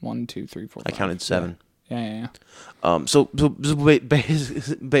 1, 2, 3, 4, 5. I counted 7. Yeah. So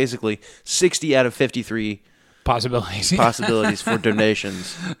basically, 60 out of 53 possibilities for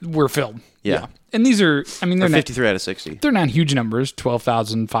donations were filled. Yeah. And these are, I mean, they're 53 out of 60. They're not huge numbers,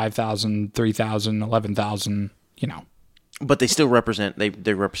 12,000, 5,000, 3,000, 11,000, you know. But they still represent,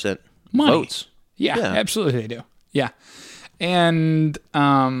 they represent money. Votes. Yeah, absolutely they do. Yeah. And,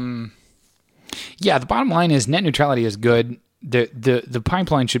 the bottom line is net neutrality is good. The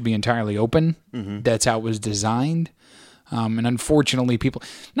pipeline should be entirely open. Mm-hmm. That's how it was designed. And unfortunately, people,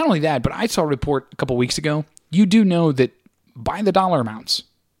 not only that, but I saw a report a couple weeks ago. You do know that by the dollar amounts,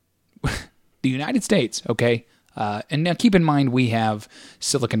 the United States, okay, and now keep in mind we have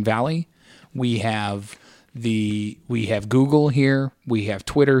Silicon Valley, we have Google here, we have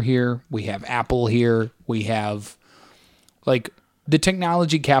Twitter here, we have Apple here, we have like the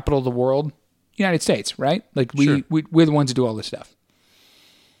technology capital of the world. United States, right? Like we're the ones who do all this stuff.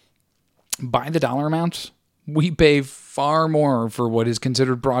 By the dollar amounts, we pay far more for what is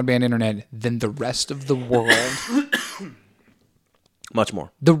considered broadband internet than the rest of the world. Much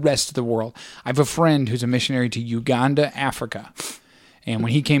more. The rest of the world. I have a friend who's a missionary to Uganda, Africa. And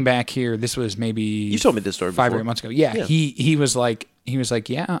when he came back here, this was maybe you told me this story 5 or before. 8 months ago. Yeah. He was like,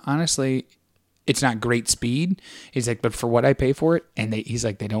 yeah, honestly, it's not great speed. He's like, but for what I pay for it, and he's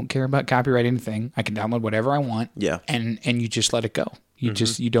like, they don't care about copyright anything. I can download whatever I want. Yeah. And you just let it go. You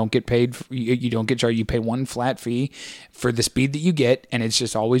you don't get paid. You don't get charged. You pay one flat fee for the speed that you get, and it's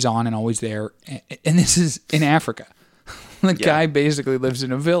just always on and always there. And this is in Africa. The guy basically lives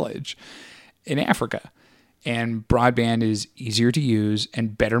in a village in Africa, and broadband is easier to use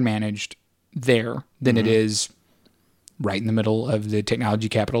and better managed there than it is right in the middle of the technology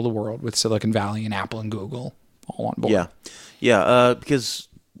capital of the world with Silicon Valley and Apple and Google all on board. Yeah, because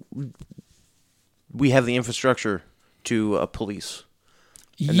we have the infrastructure to police.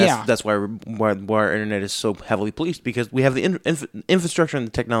 And that's why our internet is so heavily policed, because we have the infrastructure and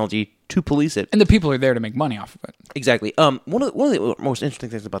the technology to police it. And the people are there to make money off of it. Exactly. One of the most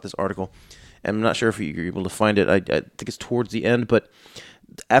interesting things about this article, and I'm not sure if you're able to find it, I think it's towards the end, but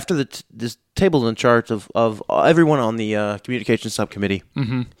after this table and charts of everyone on the communications subcommittee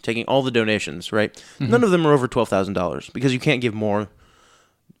taking all the donations, right? None of them are over $12,000, because you can't give more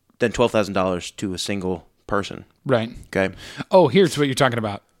than $12,000 to a single person. Right. Okay. Oh, here's what you're talking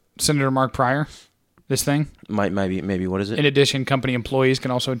about. Senator Mark Pryor, this thing? Maybe what is it? In addition, company employees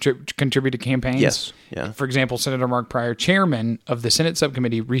can also contribute to campaigns. Yes. Yeah. For example, Senator Mark Pryor, chairman of the Senate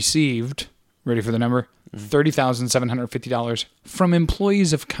subcommittee, received, ready for the number, $30,750 from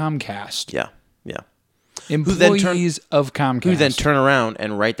employees of Comcast. Yeah. Employees of Comcast. Who then turn around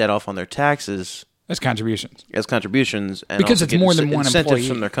and write that off on their taxes. As contributions. And because it's more than one incentives employee.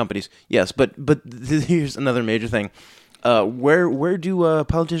 from their companies. Yes, but here's another major thing. Where do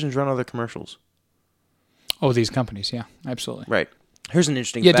politicians run all their commercials? Oh, these companies, yeah, absolutely. Right. Here's an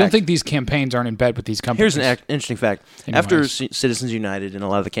interesting fact. Yeah, don't think these campaigns aren't in bed with these companies. Here's an interesting fact. Anyways. After Citizens United and a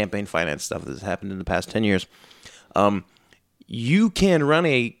lot of the campaign finance stuff that's happened in the past 10 years, you can run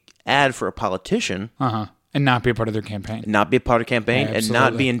a ad for a politician. And not be a part of their campaign. And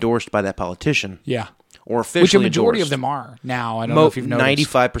not be endorsed by that politician. Yeah. Or officially Which a majority endorsed. of them are now. I don't know if you've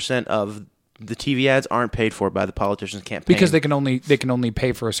noticed. 95% of the TV ads aren't paid for by the politician's campaign. Because they can only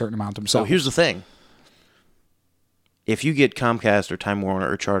pay for a certain amount themselves. So here's the thing. If you get Comcast or Time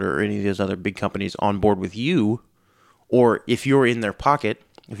Warner or Charter or any of those other big companies on board with you, or if you're in their pocket,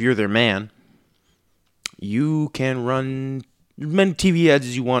 if you're their man, you can run as many TV ads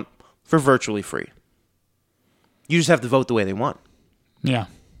as you want for virtually free. You just have to vote the way they want. Yeah.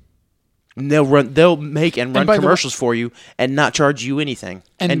 And they'll make and run commercials for you and not charge you anything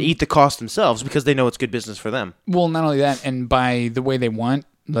and eat the cost themselves because they know it's good business for them. Well, not only that, and by the way they want,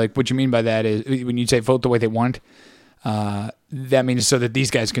 like what you mean by that is when you say vote the way they want, that means so that these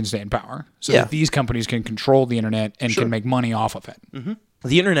guys can stay in power. So that these companies can control the internet and can make money off of it. Mm-hmm.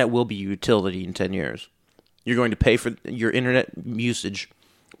 The internet will be utility in 10 years. You're going to pay for your internet usage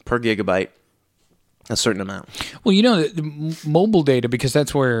per gigabyte a certain amount. Well, the mobile data, because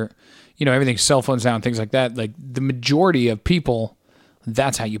that's where, everything's cell phones now and things like that. Like the majority of people,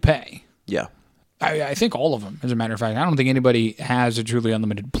 that's how you pay. Yeah. I think all of them, as a matter of fact. I don't think anybody has a truly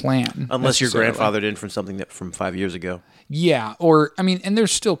unlimited plan. Unless you're grandfathered in from something from 5 years ago. Yeah, or, I mean, and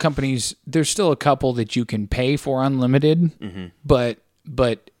there's still companies, there's still a couple that you can pay for unlimited, but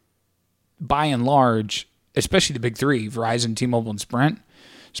by and large, especially the big three, Verizon, T-Mobile, and Sprint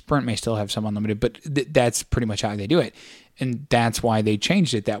may still have some unlimited, but that's pretty much how they do it. And that's why they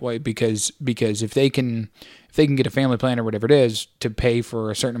changed it that way, because if they can get a family plan or whatever it is to pay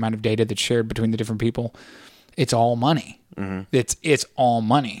for a certain amount of data that's shared between the different people, it's all money. It's all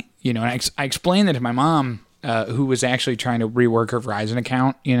money. You know, and I explained that to my mom, who was actually trying to rework her Verizon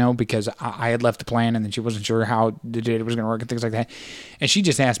account, you know, because I had left the plan and then she wasn't sure how the data was going to work and things like that. And she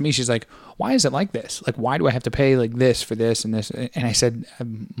just asked me, she's like, why is it like this? Like, why do I have to pay like this for this and this? And I said,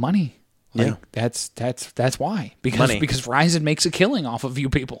 money. Like, that's why. Because Verizon makes a killing off of you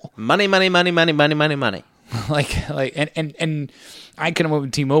people. Money. like and I kind of went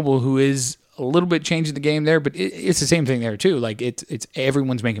with T-Mobile, who is a little bit changing the game there, but it's the same thing there too. Like it's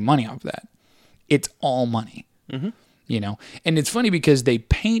everyone's making money off of that. It's all money, you know. And it's funny because they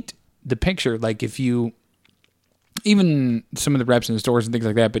paint the picture like if you, even some of the reps in the stores and things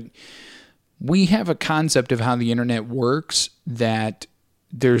like that. But we have a concept of how the internet works that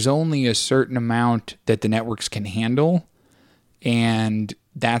there's only a certain amount that the networks can handle, and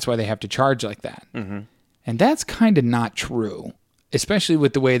that's why they have to charge like that. And that's kind of not true, especially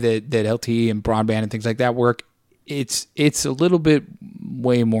with the way that LTE and broadband and things like that work. It's a little bit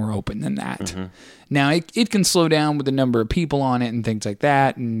way more open than that. Now, it can slow down with the number of people on it and things like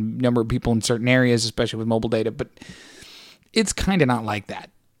that, and number of people in certain areas, especially with mobile data, but it's kind of not like that.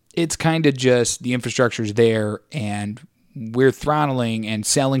 It's kind of just the infrastructure's there, and we're throttling and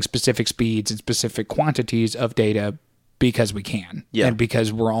selling specific speeds and specific quantities of data because we can, and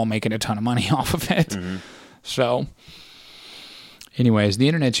because we're all making a ton of money off of it. So, anyways, the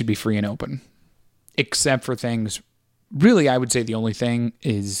internet should be free and open, except for things. Really, I would say the only thing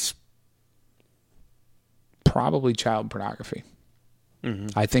is probably child pornography.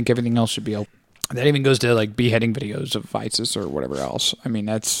 I think everything else should be open. That even goes to like beheading videos of ISIS or whatever else. I mean,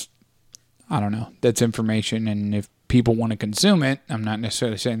 I don't know. That's information, and if people want to consume it, I'm not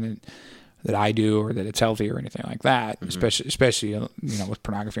necessarily saying that I do or that it's healthy or anything like that. Especially you know, with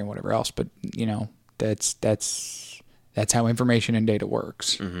pornography and whatever else. But you know, that's how information and data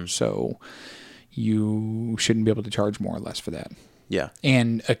works. So you shouldn't be able to charge more or less for that. Yeah.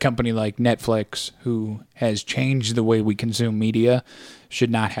 And a company like Netflix, who has changed the way we consume media,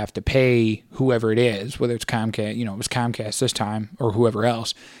 should not have to pay whoever it is, whether it's Comcast, you know, it was Comcast this time, or whoever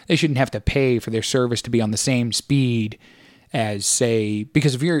else. They shouldn't have to pay for their service to be on the same speed as, say,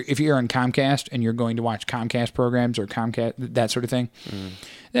 because if you're on Comcast and you're going to watch Comcast programs or Comcast, that sort of thing,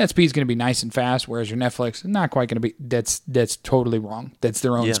 that speed's going to be nice and fast, whereas your Netflix is not quite going to be. That's totally wrong. That's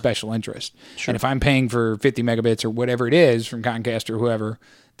their own special interest. Sure. And if I'm paying for 50 megabits or whatever it is from Comcast or whoever,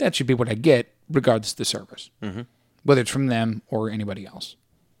 that should be what I get regardless of the service, whether it's from them or anybody else,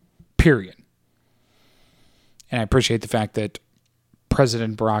 period. And I appreciate the fact that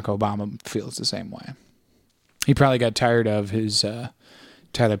President Barack Obama feels the same way. He probably got tired of his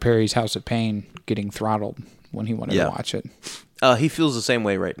Tyler Perry's House of Pain getting throttled when he wanted to watch it. He feels the same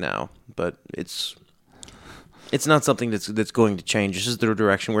way right now, but it's not something that's going to change. This is the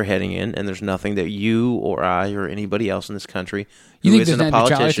direction we're heading in, and there's nothing that you or I or anybody else in this country who isn't a politician. You think the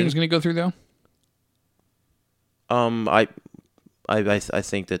neutrality thing is going to go through, though? I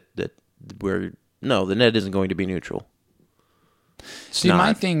think that the net isn't going to be neutral.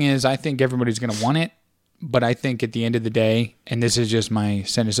 My thing is, I think everybody's going to want it. But I think at the end of the day, and this is just my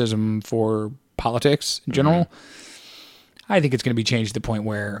cynicism for politics in general, I think it's going to be changed to the point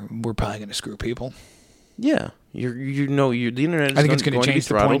where we're probably going to screw people. Yeah, the internet. I think it's going to change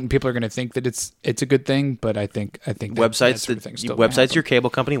the point, and people are going to think that it's a good thing. But I think websites your cable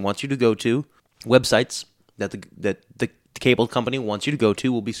company wants you to go to, websites that the cable company wants you to go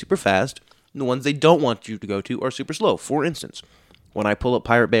to will be super fast. And the ones they don't want you to go to are super slow. For instance, when I pull up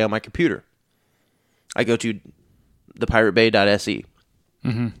Pirate Bay on my computer, I go to the piratebay.se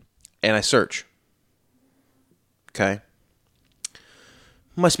and I search. Okay.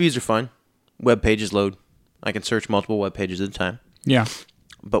 My speeds are fine. Web pages load. I can search multiple web pages at a time. Yeah.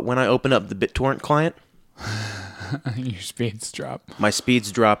 But when I open up the BitTorrent client, your speeds drop. My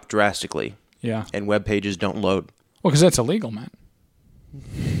speeds drop drastically. Yeah. And web pages don't load. Well, because that's illegal, man.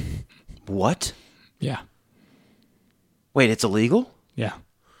 What? Yeah. Wait, it's illegal? Yeah.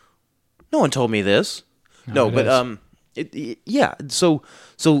 No one told me this. No, but So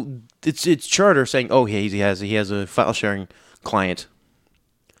it's Charter saying, oh, he has a file sharing client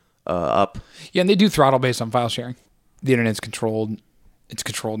up. Yeah, and they do throttle based on file sharing. The internet's controlled It's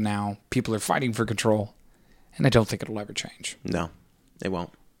controlled now. People are fighting for control. And I don't think it'll ever change. No, they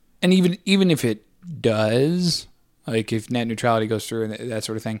won't. And even if it does, like if net neutrality goes through and that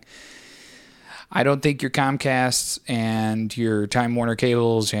sort of thing, I don't think your Comcasts and your Time Warner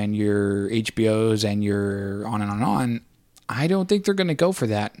cables and your HBOs and your on and on, I don't think they're going to go for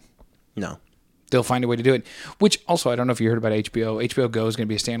that. No. They'll find a way to do it. Which also, I don't know if you heard about HBO. HBO Go is going to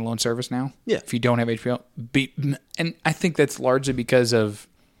be a standalone service now. Yeah. If you don't have HBO. And I think that's largely because of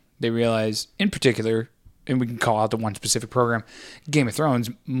they realize, in particular, and we can call out the one specific program, Game of Thrones,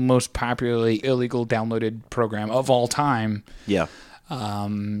 most popularly illegal downloaded program of all time. Yeah.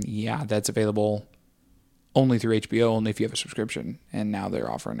 That's available only through HBO, only if you have a subscription. And now they're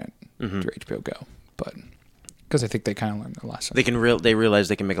offering it through HBO Go. But because I think they kind of learned their lesson. They realize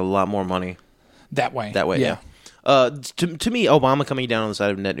they can make a lot more money. That way. Yeah. To me, Obama coming down on the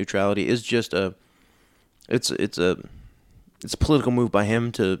side of net neutrality is just it's a political move by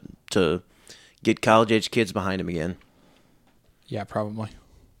him to get college age kids behind him again. Yeah, probably.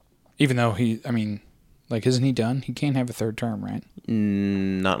 Even though isn't he done? He can't have a third term, right?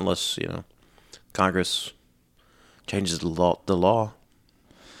 Not unless, Congress changes the law.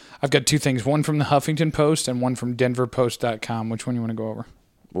 I've got two things, one from the Huffington Post and one from denverpost.com. Which one you want to go over?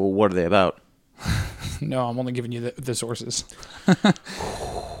 Well, what are they about? No, I'm only giving you the sources.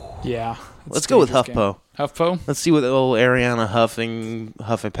 Yeah. Let's go with HuffPo. HuffPo? Let's see what the old Ariana huffing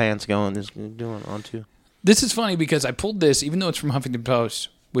pants is doing on to. This is funny because I pulled this, even though it's from Huffington Post,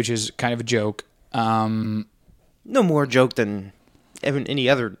 which is kind of a joke. No more joke than any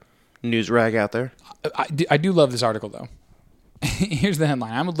other news rag out there. I do love this article, though. Here's the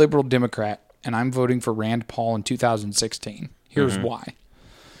headline. I'm a liberal Democrat, and I'm voting for Rand Paul in 2016. Here's why.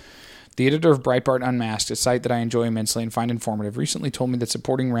 The editor of Breitbart Unmasked, a site that I enjoy immensely and find informative, recently told me that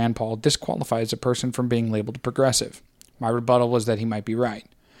supporting Rand Paul disqualifies a person from being labeled progressive. My rebuttal was that he might be right.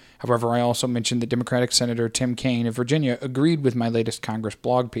 However, I also mentioned that Democratic Senator Tim Kaine of Virginia agreed with my latest Congress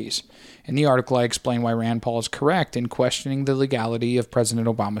blog piece. In the article, I explain why Rand Paul is correct in questioning the legality of President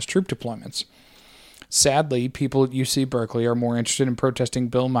Obama's troop deployments. Sadly, people at UC Berkeley are more interested in protesting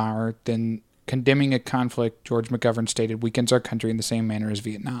Bill Maher than condemning a conflict George McGovern stated weakens our country in the same manner as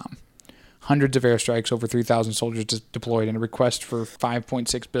Vietnam. Hundreds of airstrikes, over 3,000 soldiers deployed, and a request for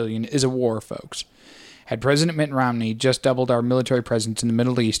 $5.6 billion is a war, folks. Had President Mitt Romney just doubled our military presence in the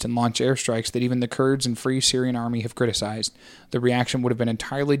Middle East and launched airstrikes that even the Kurds and Free Syrian Army have criticized, the reaction would have been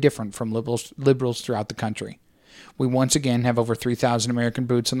entirely different from liberals throughout the country. We once again have over 3,000 American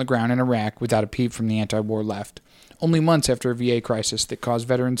boots on the ground in Iraq without a peep from the anti-war left. Only months after a VA crisis that caused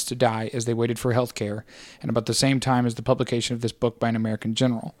veterans to die as they waited for health care, and about the same time as the publication of this book by an American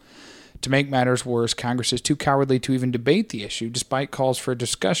general. To make matters worse, Congress is too cowardly to even debate the issue, despite calls for a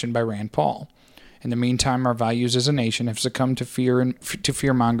discussion by Rand Paul. In the meantime, our values as a nation have succumbed to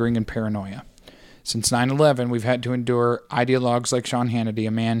fear-mongering and paranoia. Since 9/11, we've had to endure ideologues like Sean Hannity,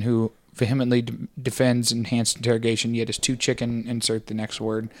 a man who vehemently defends enhanced interrogation, yet is too chicken, insert the next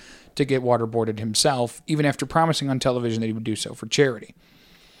word, to get waterboarded himself, even after promising on television that he would do so for charity.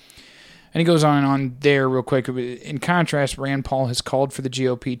 And he goes on and on there real quick. In contrast, Rand Paul has called for the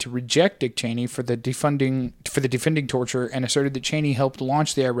GOP to reject Dick Cheney for the defending torture and asserted that Cheney helped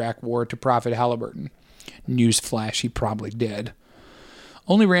launch the Iraq war to profit Halliburton. Newsflash, he probably did.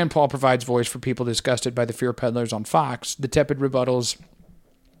 Only Rand Paul provides voice for people disgusted by the fear peddlers on Fox, the tepid rebuttals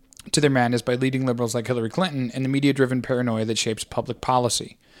to their madness by leading liberals like Hillary Clinton, and the media-driven paranoia that shapes public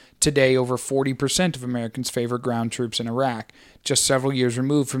policy. Today, over 40% of Americans favor ground troops in Iraq, just several years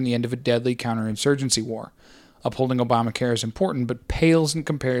removed from the end of a deadly counterinsurgency war. Upholding Obamacare is important, but pales in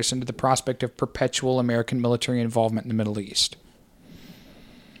comparison to the prospect of perpetual American military involvement in the Middle East.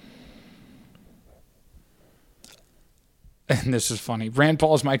 And this is funny. Rand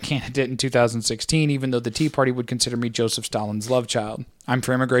Paul is my candidate in 2016, even though the Tea Party would consider me Joseph Stalin's love child. I'm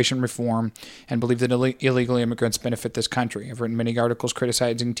for immigration reform and believe that illegal immigrants benefit this country. I've written many articles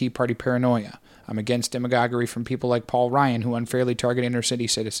criticizing Tea Party paranoia. I'm against demagoguery from people like Paul Ryan, who unfairly target inner-city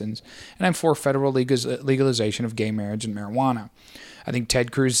citizens. And I'm for federal legalization of gay marriage and marijuana. I think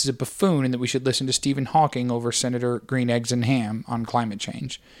Ted Cruz is a buffoon and that we should listen to Stephen Hawking over Senator Green Eggs and Ham on climate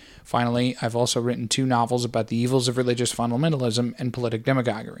change. Finally, I've also written 2 novels about the evils of religious fundamentalism and politic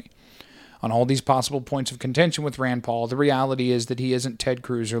demagoguery. On all these possible points of contention with Rand Paul, the reality is that he isn't Ted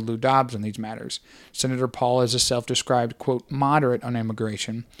Cruz or Lou Dobbs on these matters. Senator Paul is a self-described, quote, moderate on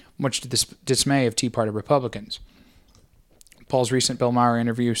immigration, much to the dismay of Tea Party Republicans. Paul's recent Bill Maher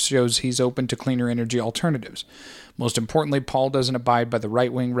interview shows he's open to cleaner energy alternatives. Most importantly, Paul doesn't abide by the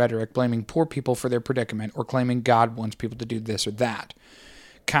right-wing rhetoric blaming poor people for their predicament or claiming God wants people to do this or that.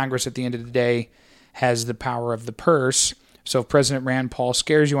 Congress, at the end of the day, has the power of the purse, So if President Rand Paul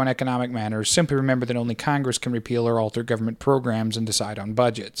scares you on economic matters, simply remember that only Congress can repeal or alter government programs and decide on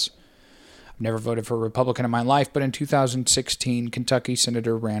budgets. I've never voted for a Republican in my life, but in 2016, Kentucky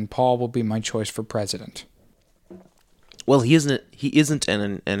Senator Rand Paul will be my choice for president. Well, he isn't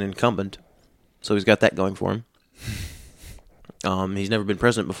an incumbent, so he's got that going for him. He's never been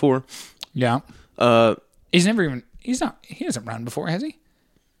president before. Yeah. He hasn't run before, has he?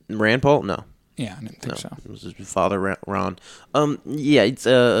 Rand Paul? No. Yeah, I didn't think so. It was his father, Ron. Yeah, it's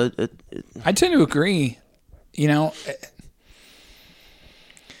I tend to agree. You know,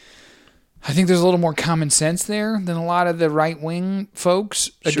 I think there's a little more common sense there than a lot of the right-wing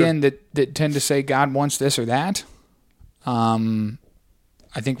folks, again, that tend to say God wants this or that.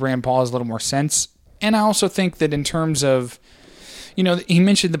 I think Rand Paul has a little more sense. And I also think that in terms of, you know, he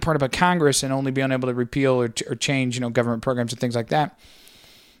mentioned the part about Congress and only being able to repeal or change, you know, government programs and things like that.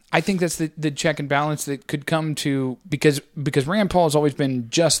 I think that's the check and balance that could come to, because Rand Paul has always been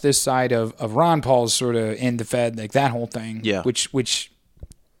just this side of Ron Paul's sort of end the Fed, like that whole thing. Yeah. Which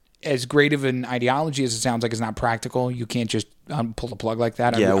as great of an ideology as it sounds like, is not practical. You can't just pull the plug like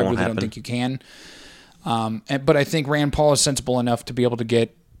that. Yeah, I really don't think you can. But I think Rand Paul is sensible enough to be able to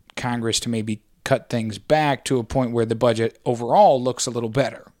get Congress to maybe cut things back to a point where the budget overall looks a little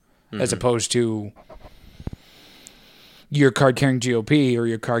better, as opposed to your card-carrying GOP or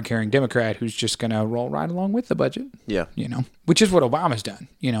your card-carrying Democrat who's just going to roll right along with the budget. Yeah. You know, which is what Obama's done.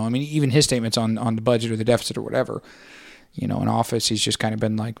 You know, I mean, even his statements on the budget or the deficit or whatever, you know, in office, he's just kind of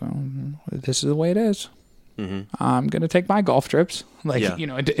been like, well, this is the way it is. I'm going to take my golf trips. Like, you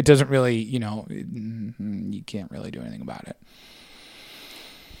know, it doesn't really, you know, you can't really do anything about it.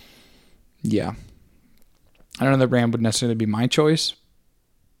 Yeah. I don't know that Rand would necessarily be my choice,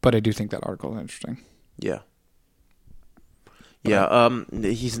 but I do think that article is interesting. Yeah. Yeah,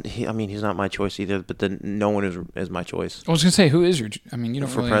 he's not my choice either, but then no one is my choice. I was going to say, who is your, I mean, you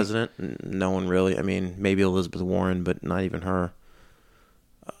don't for really... president, no one really. I mean, maybe Elizabeth Warren, but not even her.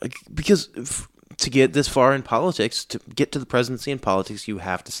 Because to get this far in politics, to get to the presidency in politics, you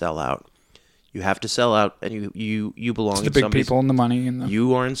have to sell out. You have to sell out, and you belong to in the big people and the money. And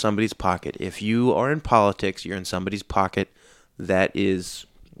you are in somebody's pocket. If you are in politics, you're in somebody's pocket. That is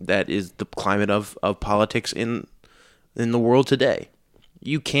the climate of politics in the world today.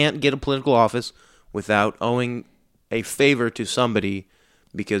 You can't get a political office without owing a favor to somebody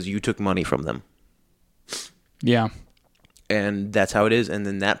because you took money from them. Yeah. And that's how it is. And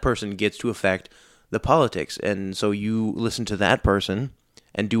then that person gets to affect the politics. And so you listen to that person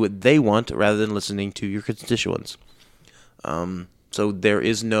and do what they want rather than listening to your constituents. So there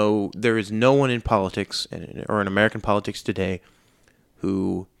is no one in politics or in American politics today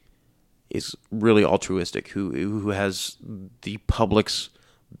who is really altruistic, who has the public's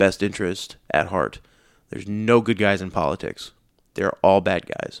best interest at heart. There's no good guys in politics. They're all bad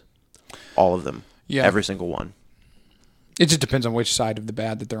guys. All of them. Yeah. Every single one. It just depends on which side of the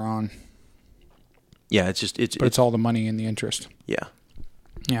bad that they're on. Yeah, but it's all the money and the interest. Yeah.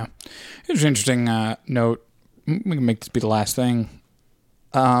 Yeah. Here's an interesting note. We can make this be the last thing.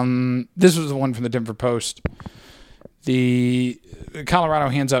 This was the one from the Denver Post. The Colorado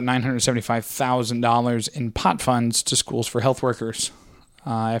hands out $975,000 in pot funds to schools for health workers.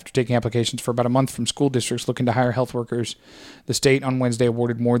 After taking applications for about a month from school districts looking to hire health workers, the state on Wednesday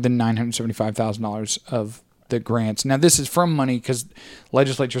awarded more than $975,000 of the grants. Now, this is from money because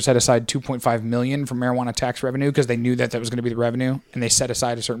legislature set aside $2.5 million from marijuana tax revenue because they knew that was going to be the revenue, and they set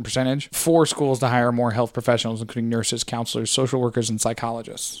aside a certain percentage for schools to hire more health professionals, including nurses, counselors, social workers, and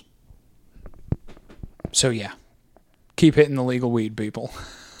psychologists. So, yeah. Keep hitting the legal weed, people.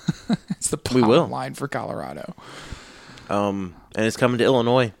 It's the bottom line for Colorado. And it's coming to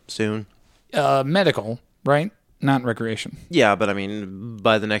Illinois soon. Medical, right? Not recreation. Yeah, but I mean,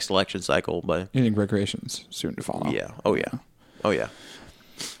 by the next election cycle. You think recreation's soon to follow? Yeah. Oh, yeah. Oh, yeah.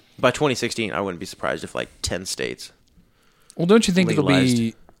 By 2016, I wouldn't be surprised if 10 states. Well, don't you think legalized. It'll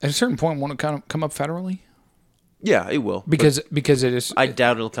be, at a certain point, won't it kind of come up federally? Yeah, it will. Because it is... I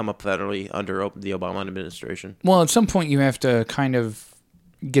doubt it'll come up federally under the Obama administration. Well, at some point, you have to kind of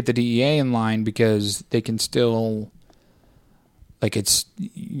get the DEA in line because they can still... Like, it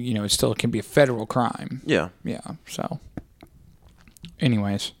still can be a federal crime. Yeah. Yeah, so.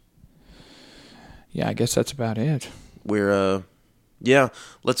 Anyways. Yeah, I guess that's about it.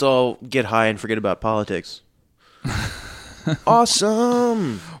 Let's all get high and forget about politics.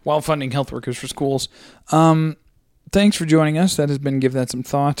 Awesome! While funding health workers for schools. Thanks for joining us. That has been Give That Some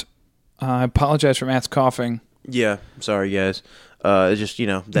Thought. I apologize for Matt's coughing. Yeah, sorry, guys.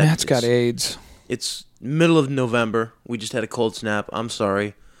 Matt's got AIDS. It's middle of November. We just had a cold snap. I'm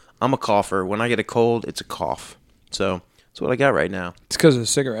sorry. I'm a cougher. When I get a cold, it's a cough. So That's what I got right now. It's because of the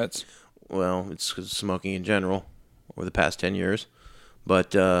cigarettes. Well, it's because of smoking in general over the past 10 years.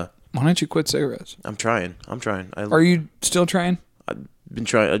 But why don't you quit cigarettes? I'm trying. Are you still trying? I've been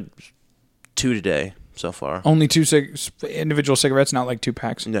trying 2 today so far. Only 2 individual cigarettes, not like 2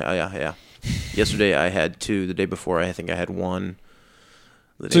 packs? Yeah. Yesterday I had 2. The day before I think I had 1.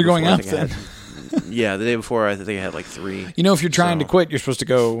 So you're going up then? Yeah, the day before I think I had like 3. You know, if you're trying to quit, you're supposed to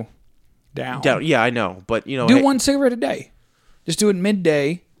go down. Yeah, I know, but you know, do 1 cigarette a day. Just do it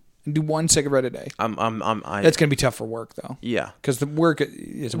midday and do 1 cigarette a day. That's gonna be tough for work though. Yeah, because the work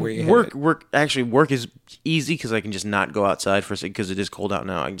is where you work is easy because I can just not go outside for because it is cold out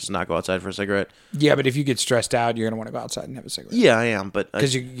now. I can just not go outside for a cigarette. Yeah, but if you get stressed out, you're gonna want to go outside and have a cigarette. Yeah, I am, but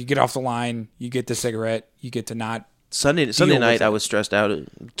because you get off the line, you get the cigarette, you get to not. Sunday night I was stressed out.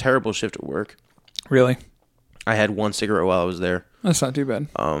 Terrible shift at work. Really? I had 1 cigarette while I was there. That's not too bad.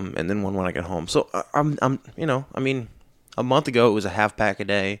 And then 1 when I got home. So I'm a month ago it was a half pack a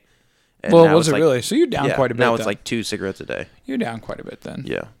day. And well, was it really? So you're down quite a bit. Now it's like 2 cigarettes a day. You're down quite a bit then.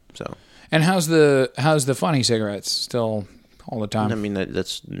 Yeah. So. And how's the funny cigarettes still all the time? I mean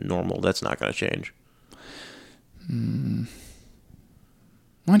that's normal. That's not going to change. Why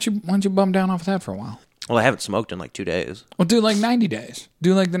don't you bum down off of that for a while? Well, I haven't smoked in like 2 days. Well, do like 90 days.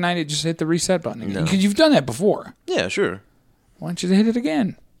 Do like the 90. Just hit the reset button again. Because you've done that before. Yeah, sure. Why don't you hit it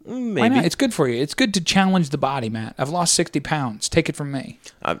again? Maybe. Why not? It's good for you. It's good to challenge the body, Matt. I've lost 60 pounds. Take it from me.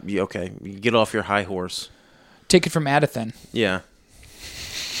 Okay. You get off your high horse. Take it from Adathan. Yeah.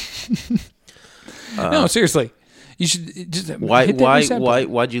 No, seriously. You should just why'd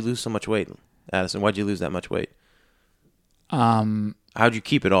you lose so much weight, Addison? Why'd you lose that much weight? How'd you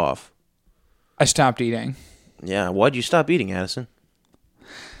keep it off? I stopped eating. Yeah. Why'd you stop eating, Addison?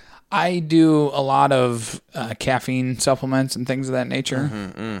 I do a lot of caffeine supplements and things of that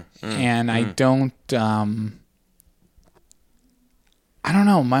nature. And I don't... I don't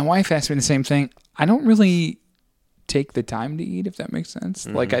know. My wife asked me the same thing. I don't really take the time to eat, if that makes sense.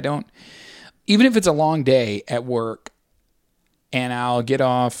 Like, I don't... Even if it's a long day at work, and I'll get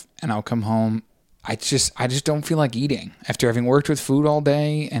off, and I'll come home... I just don't feel like eating after having worked with food all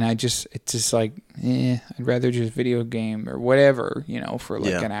day, and it's just like, I'd rather just video game or whatever, for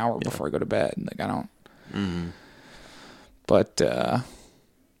like an hour before I go to bed. Like I don't. But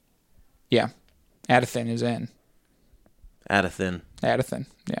yeah, Adathan is in. Adathan,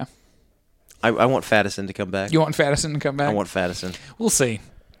 yeah. I want Fattison to come back. You want Fattison to come back? I want Fattison. We'll see.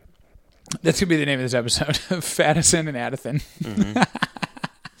 That's gonna be the name of this episode: Fattison and Adathan.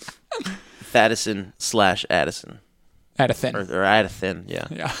 Fattison/Addison. Adathan. Or Adathan, yeah.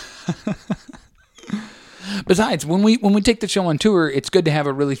 Yeah. Besides, when we take the show on tour, it's good to have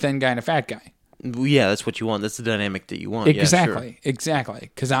a really thin guy and a fat guy. Yeah, that's what you want. That's the dynamic that you want. Exactly. Yeah, sure. Exactly.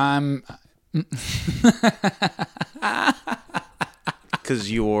 Because I'm...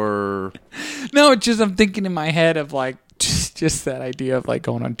 Because you're... No, it's just I'm thinking in my head of like, just that idea of like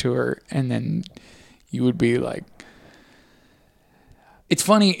going on tour and then you would be like... It's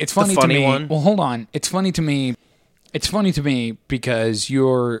funny to me. One? Well, hold on. It's funny to me because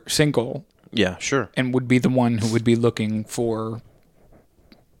you're single. Yeah, sure. And would be the one who would be looking for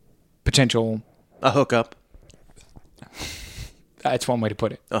potential... A hookup. That's one way to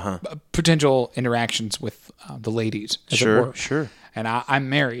put it. Uh-huh. Potential interactions with the ladies, as it were. Sure. And I'm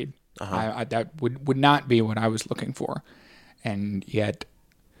married. Uh-huh. I that would not be what I was looking for. And yet...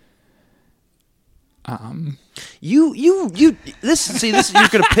 You listen. This you're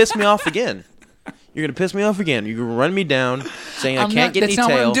gonna piss me off again. You're gonna piss me off again. You're gonna run me down, saying I can't get any tail. That's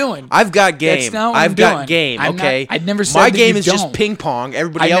not what I'm doing. I've got game. That's not what I've I'm got doing. game. Okay. I'd never said my that game you is don't. just ping pong.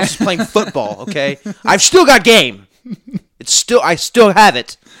 Everybody else is playing football. Okay. I've still got game. I still have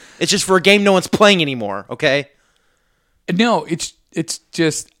it. It's just for a game no one's playing anymore. Okay. No, it's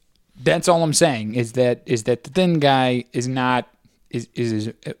just that's all I'm saying is that the thin guy is in a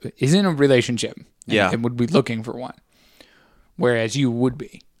relationship. Yeah. And would be looking for one. Whereas you would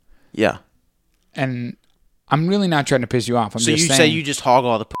be. Yeah. And I'm really not trying to piss you off. I'm so just you saying, say you just hog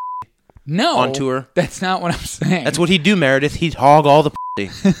all the no, on tour? That's not what I'm saying. That's what he'd do, Meredith. He'd hog all the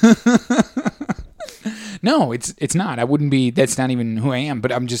No, it's not. I wouldn't be. That's not even who I am.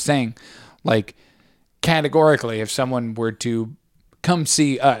 But I'm just saying, like, categorically, if someone were to come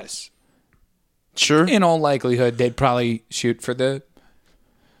see us, sure, in all likelihood, they'd probably shoot for the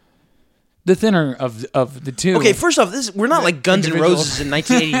thinner of the two. Okay, first off, we're not like Guns N' Roses in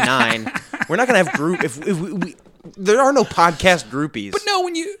 1989. We're not gonna have group. If we there are no podcast groupies. But no,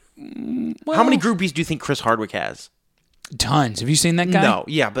 when you how many groupies do you think Chris Hardwick has? Tons. Have you seen that guy? No.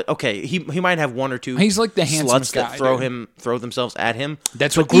 Yeah, but okay, he might have one or two. He's like the handsome sluts guy, that throw themselves at him.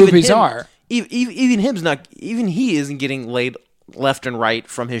 That's what groupies are. Even he isn't getting laid left and right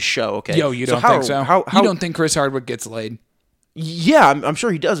from his show. Okay, Yo, you don't think so? You don't think Chris Hardwick gets laid? Yeah, I'm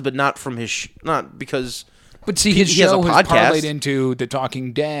sure he does, but not from his not because. But see, his show has parlayed into The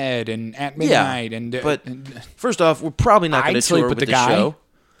Talking Dead and At Midnight. But first off, we're probably not going to tour with the show.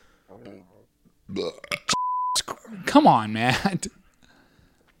 Come on, Matt.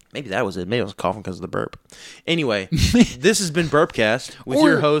 Maybe that was it. Maybe I was coughing because of the burp. Anyway, this has been Burpcast with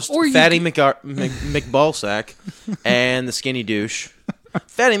your host, Fatty McBallsac and the Skinny Douche.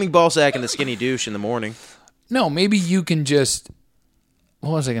 Fatty McBallsac and the Skinny Douche in the morning. No, maybe you can just...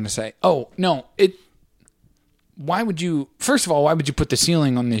 What was I going to say? Oh, no. Why would you... First of all, why would you put the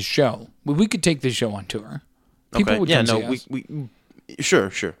ceiling on this show? We could take this show on tour. People would come see us.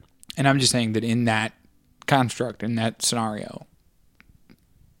 Sure. And I'm just saying that in that construct, in that scenario,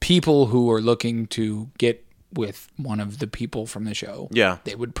 people who are looking to get with one of the people from the show,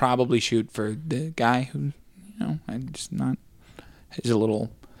 they would probably shoot for the guy who, is a little,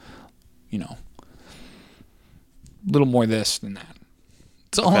 little more this than that.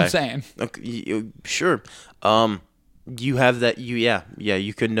 That's all I'm saying. Okay, sure. You have that.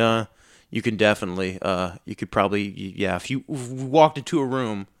 You can definitely. You could probably. Yeah. If you walked into a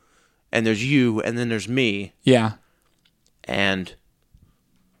room, and there's you, and then there's me. Yeah. And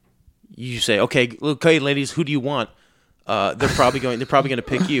you say, okay, ladies, who do you want? They're probably going to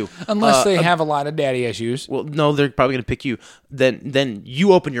pick you. Unless they have a lot of daddy issues. Well, no, they're probably going to pick you. Then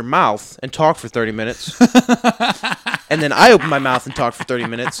you open your mouth and talk for 30 minutes. And then I open my mouth and talk for 30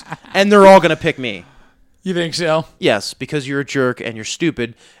 minutes. And they're all going to pick me. You think so? Yes, because you're a jerk and you're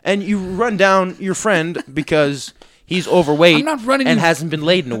stupid. And you run down your friend because he's overweight and hasn't been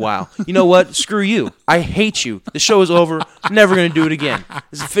laid in a while. You know what? Screw you. I hate you. The show is over. Never going to do it again.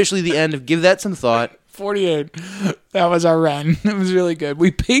 It's officially the end of Give That Some Thought. 48. That was our run. It was really good.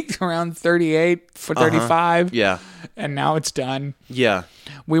 We peaked around 38 for 35. Yeah. And now it's done. Yeah.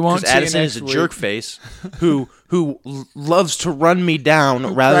 We won't see Addison is a jerk face who loves to run me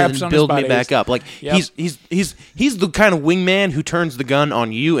down rather than build me back up. Like he's the kind of wingman who turns the gun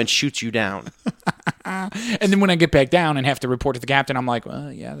on you and shoots you down. And then when I get back down and have to report to the captain, I'm like,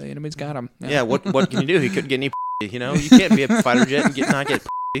 well, yeah, the enemy's got him. Yeah, what can you do? He couldn't get any you know? You can't be a fighter jet and not get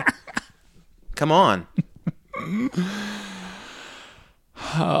Come on.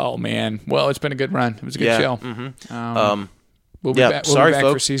 Oh, man. Well, it's been a good run. It was a good show. Mm-hmm. We'll be back folks.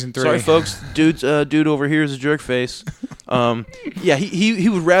 For season 3. Sorry, folks. Dude over here is a jerk face. He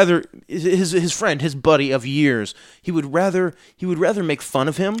would rather his friend, his buddy of years. He would rather make fun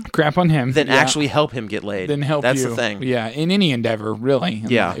of him, crap on him, than actually help him get laid. That's the thing. Yeah, in any endeavor, really.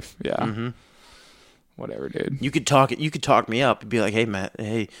 In life. Yeah. Mm-hmm. Whatever, dude. You could talk me up and be like, "Hey, Matt.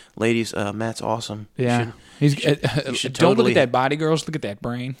 Hey, ladies. Matt's awesome. Yeah. You should don't look at that body, girls. Look at that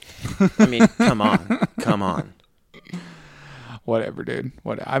brain. I mean, come on. Whatever, dude.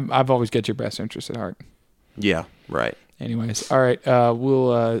 I've always got your best interest at heart. Yeah. Right. Anyways, all right.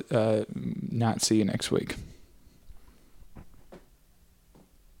 We'll not see you next week.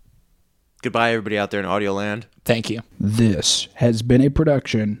 Goodbye, everybody out there in audio land. Thank you. This has been a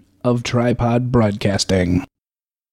production of Tripod Broadcasting.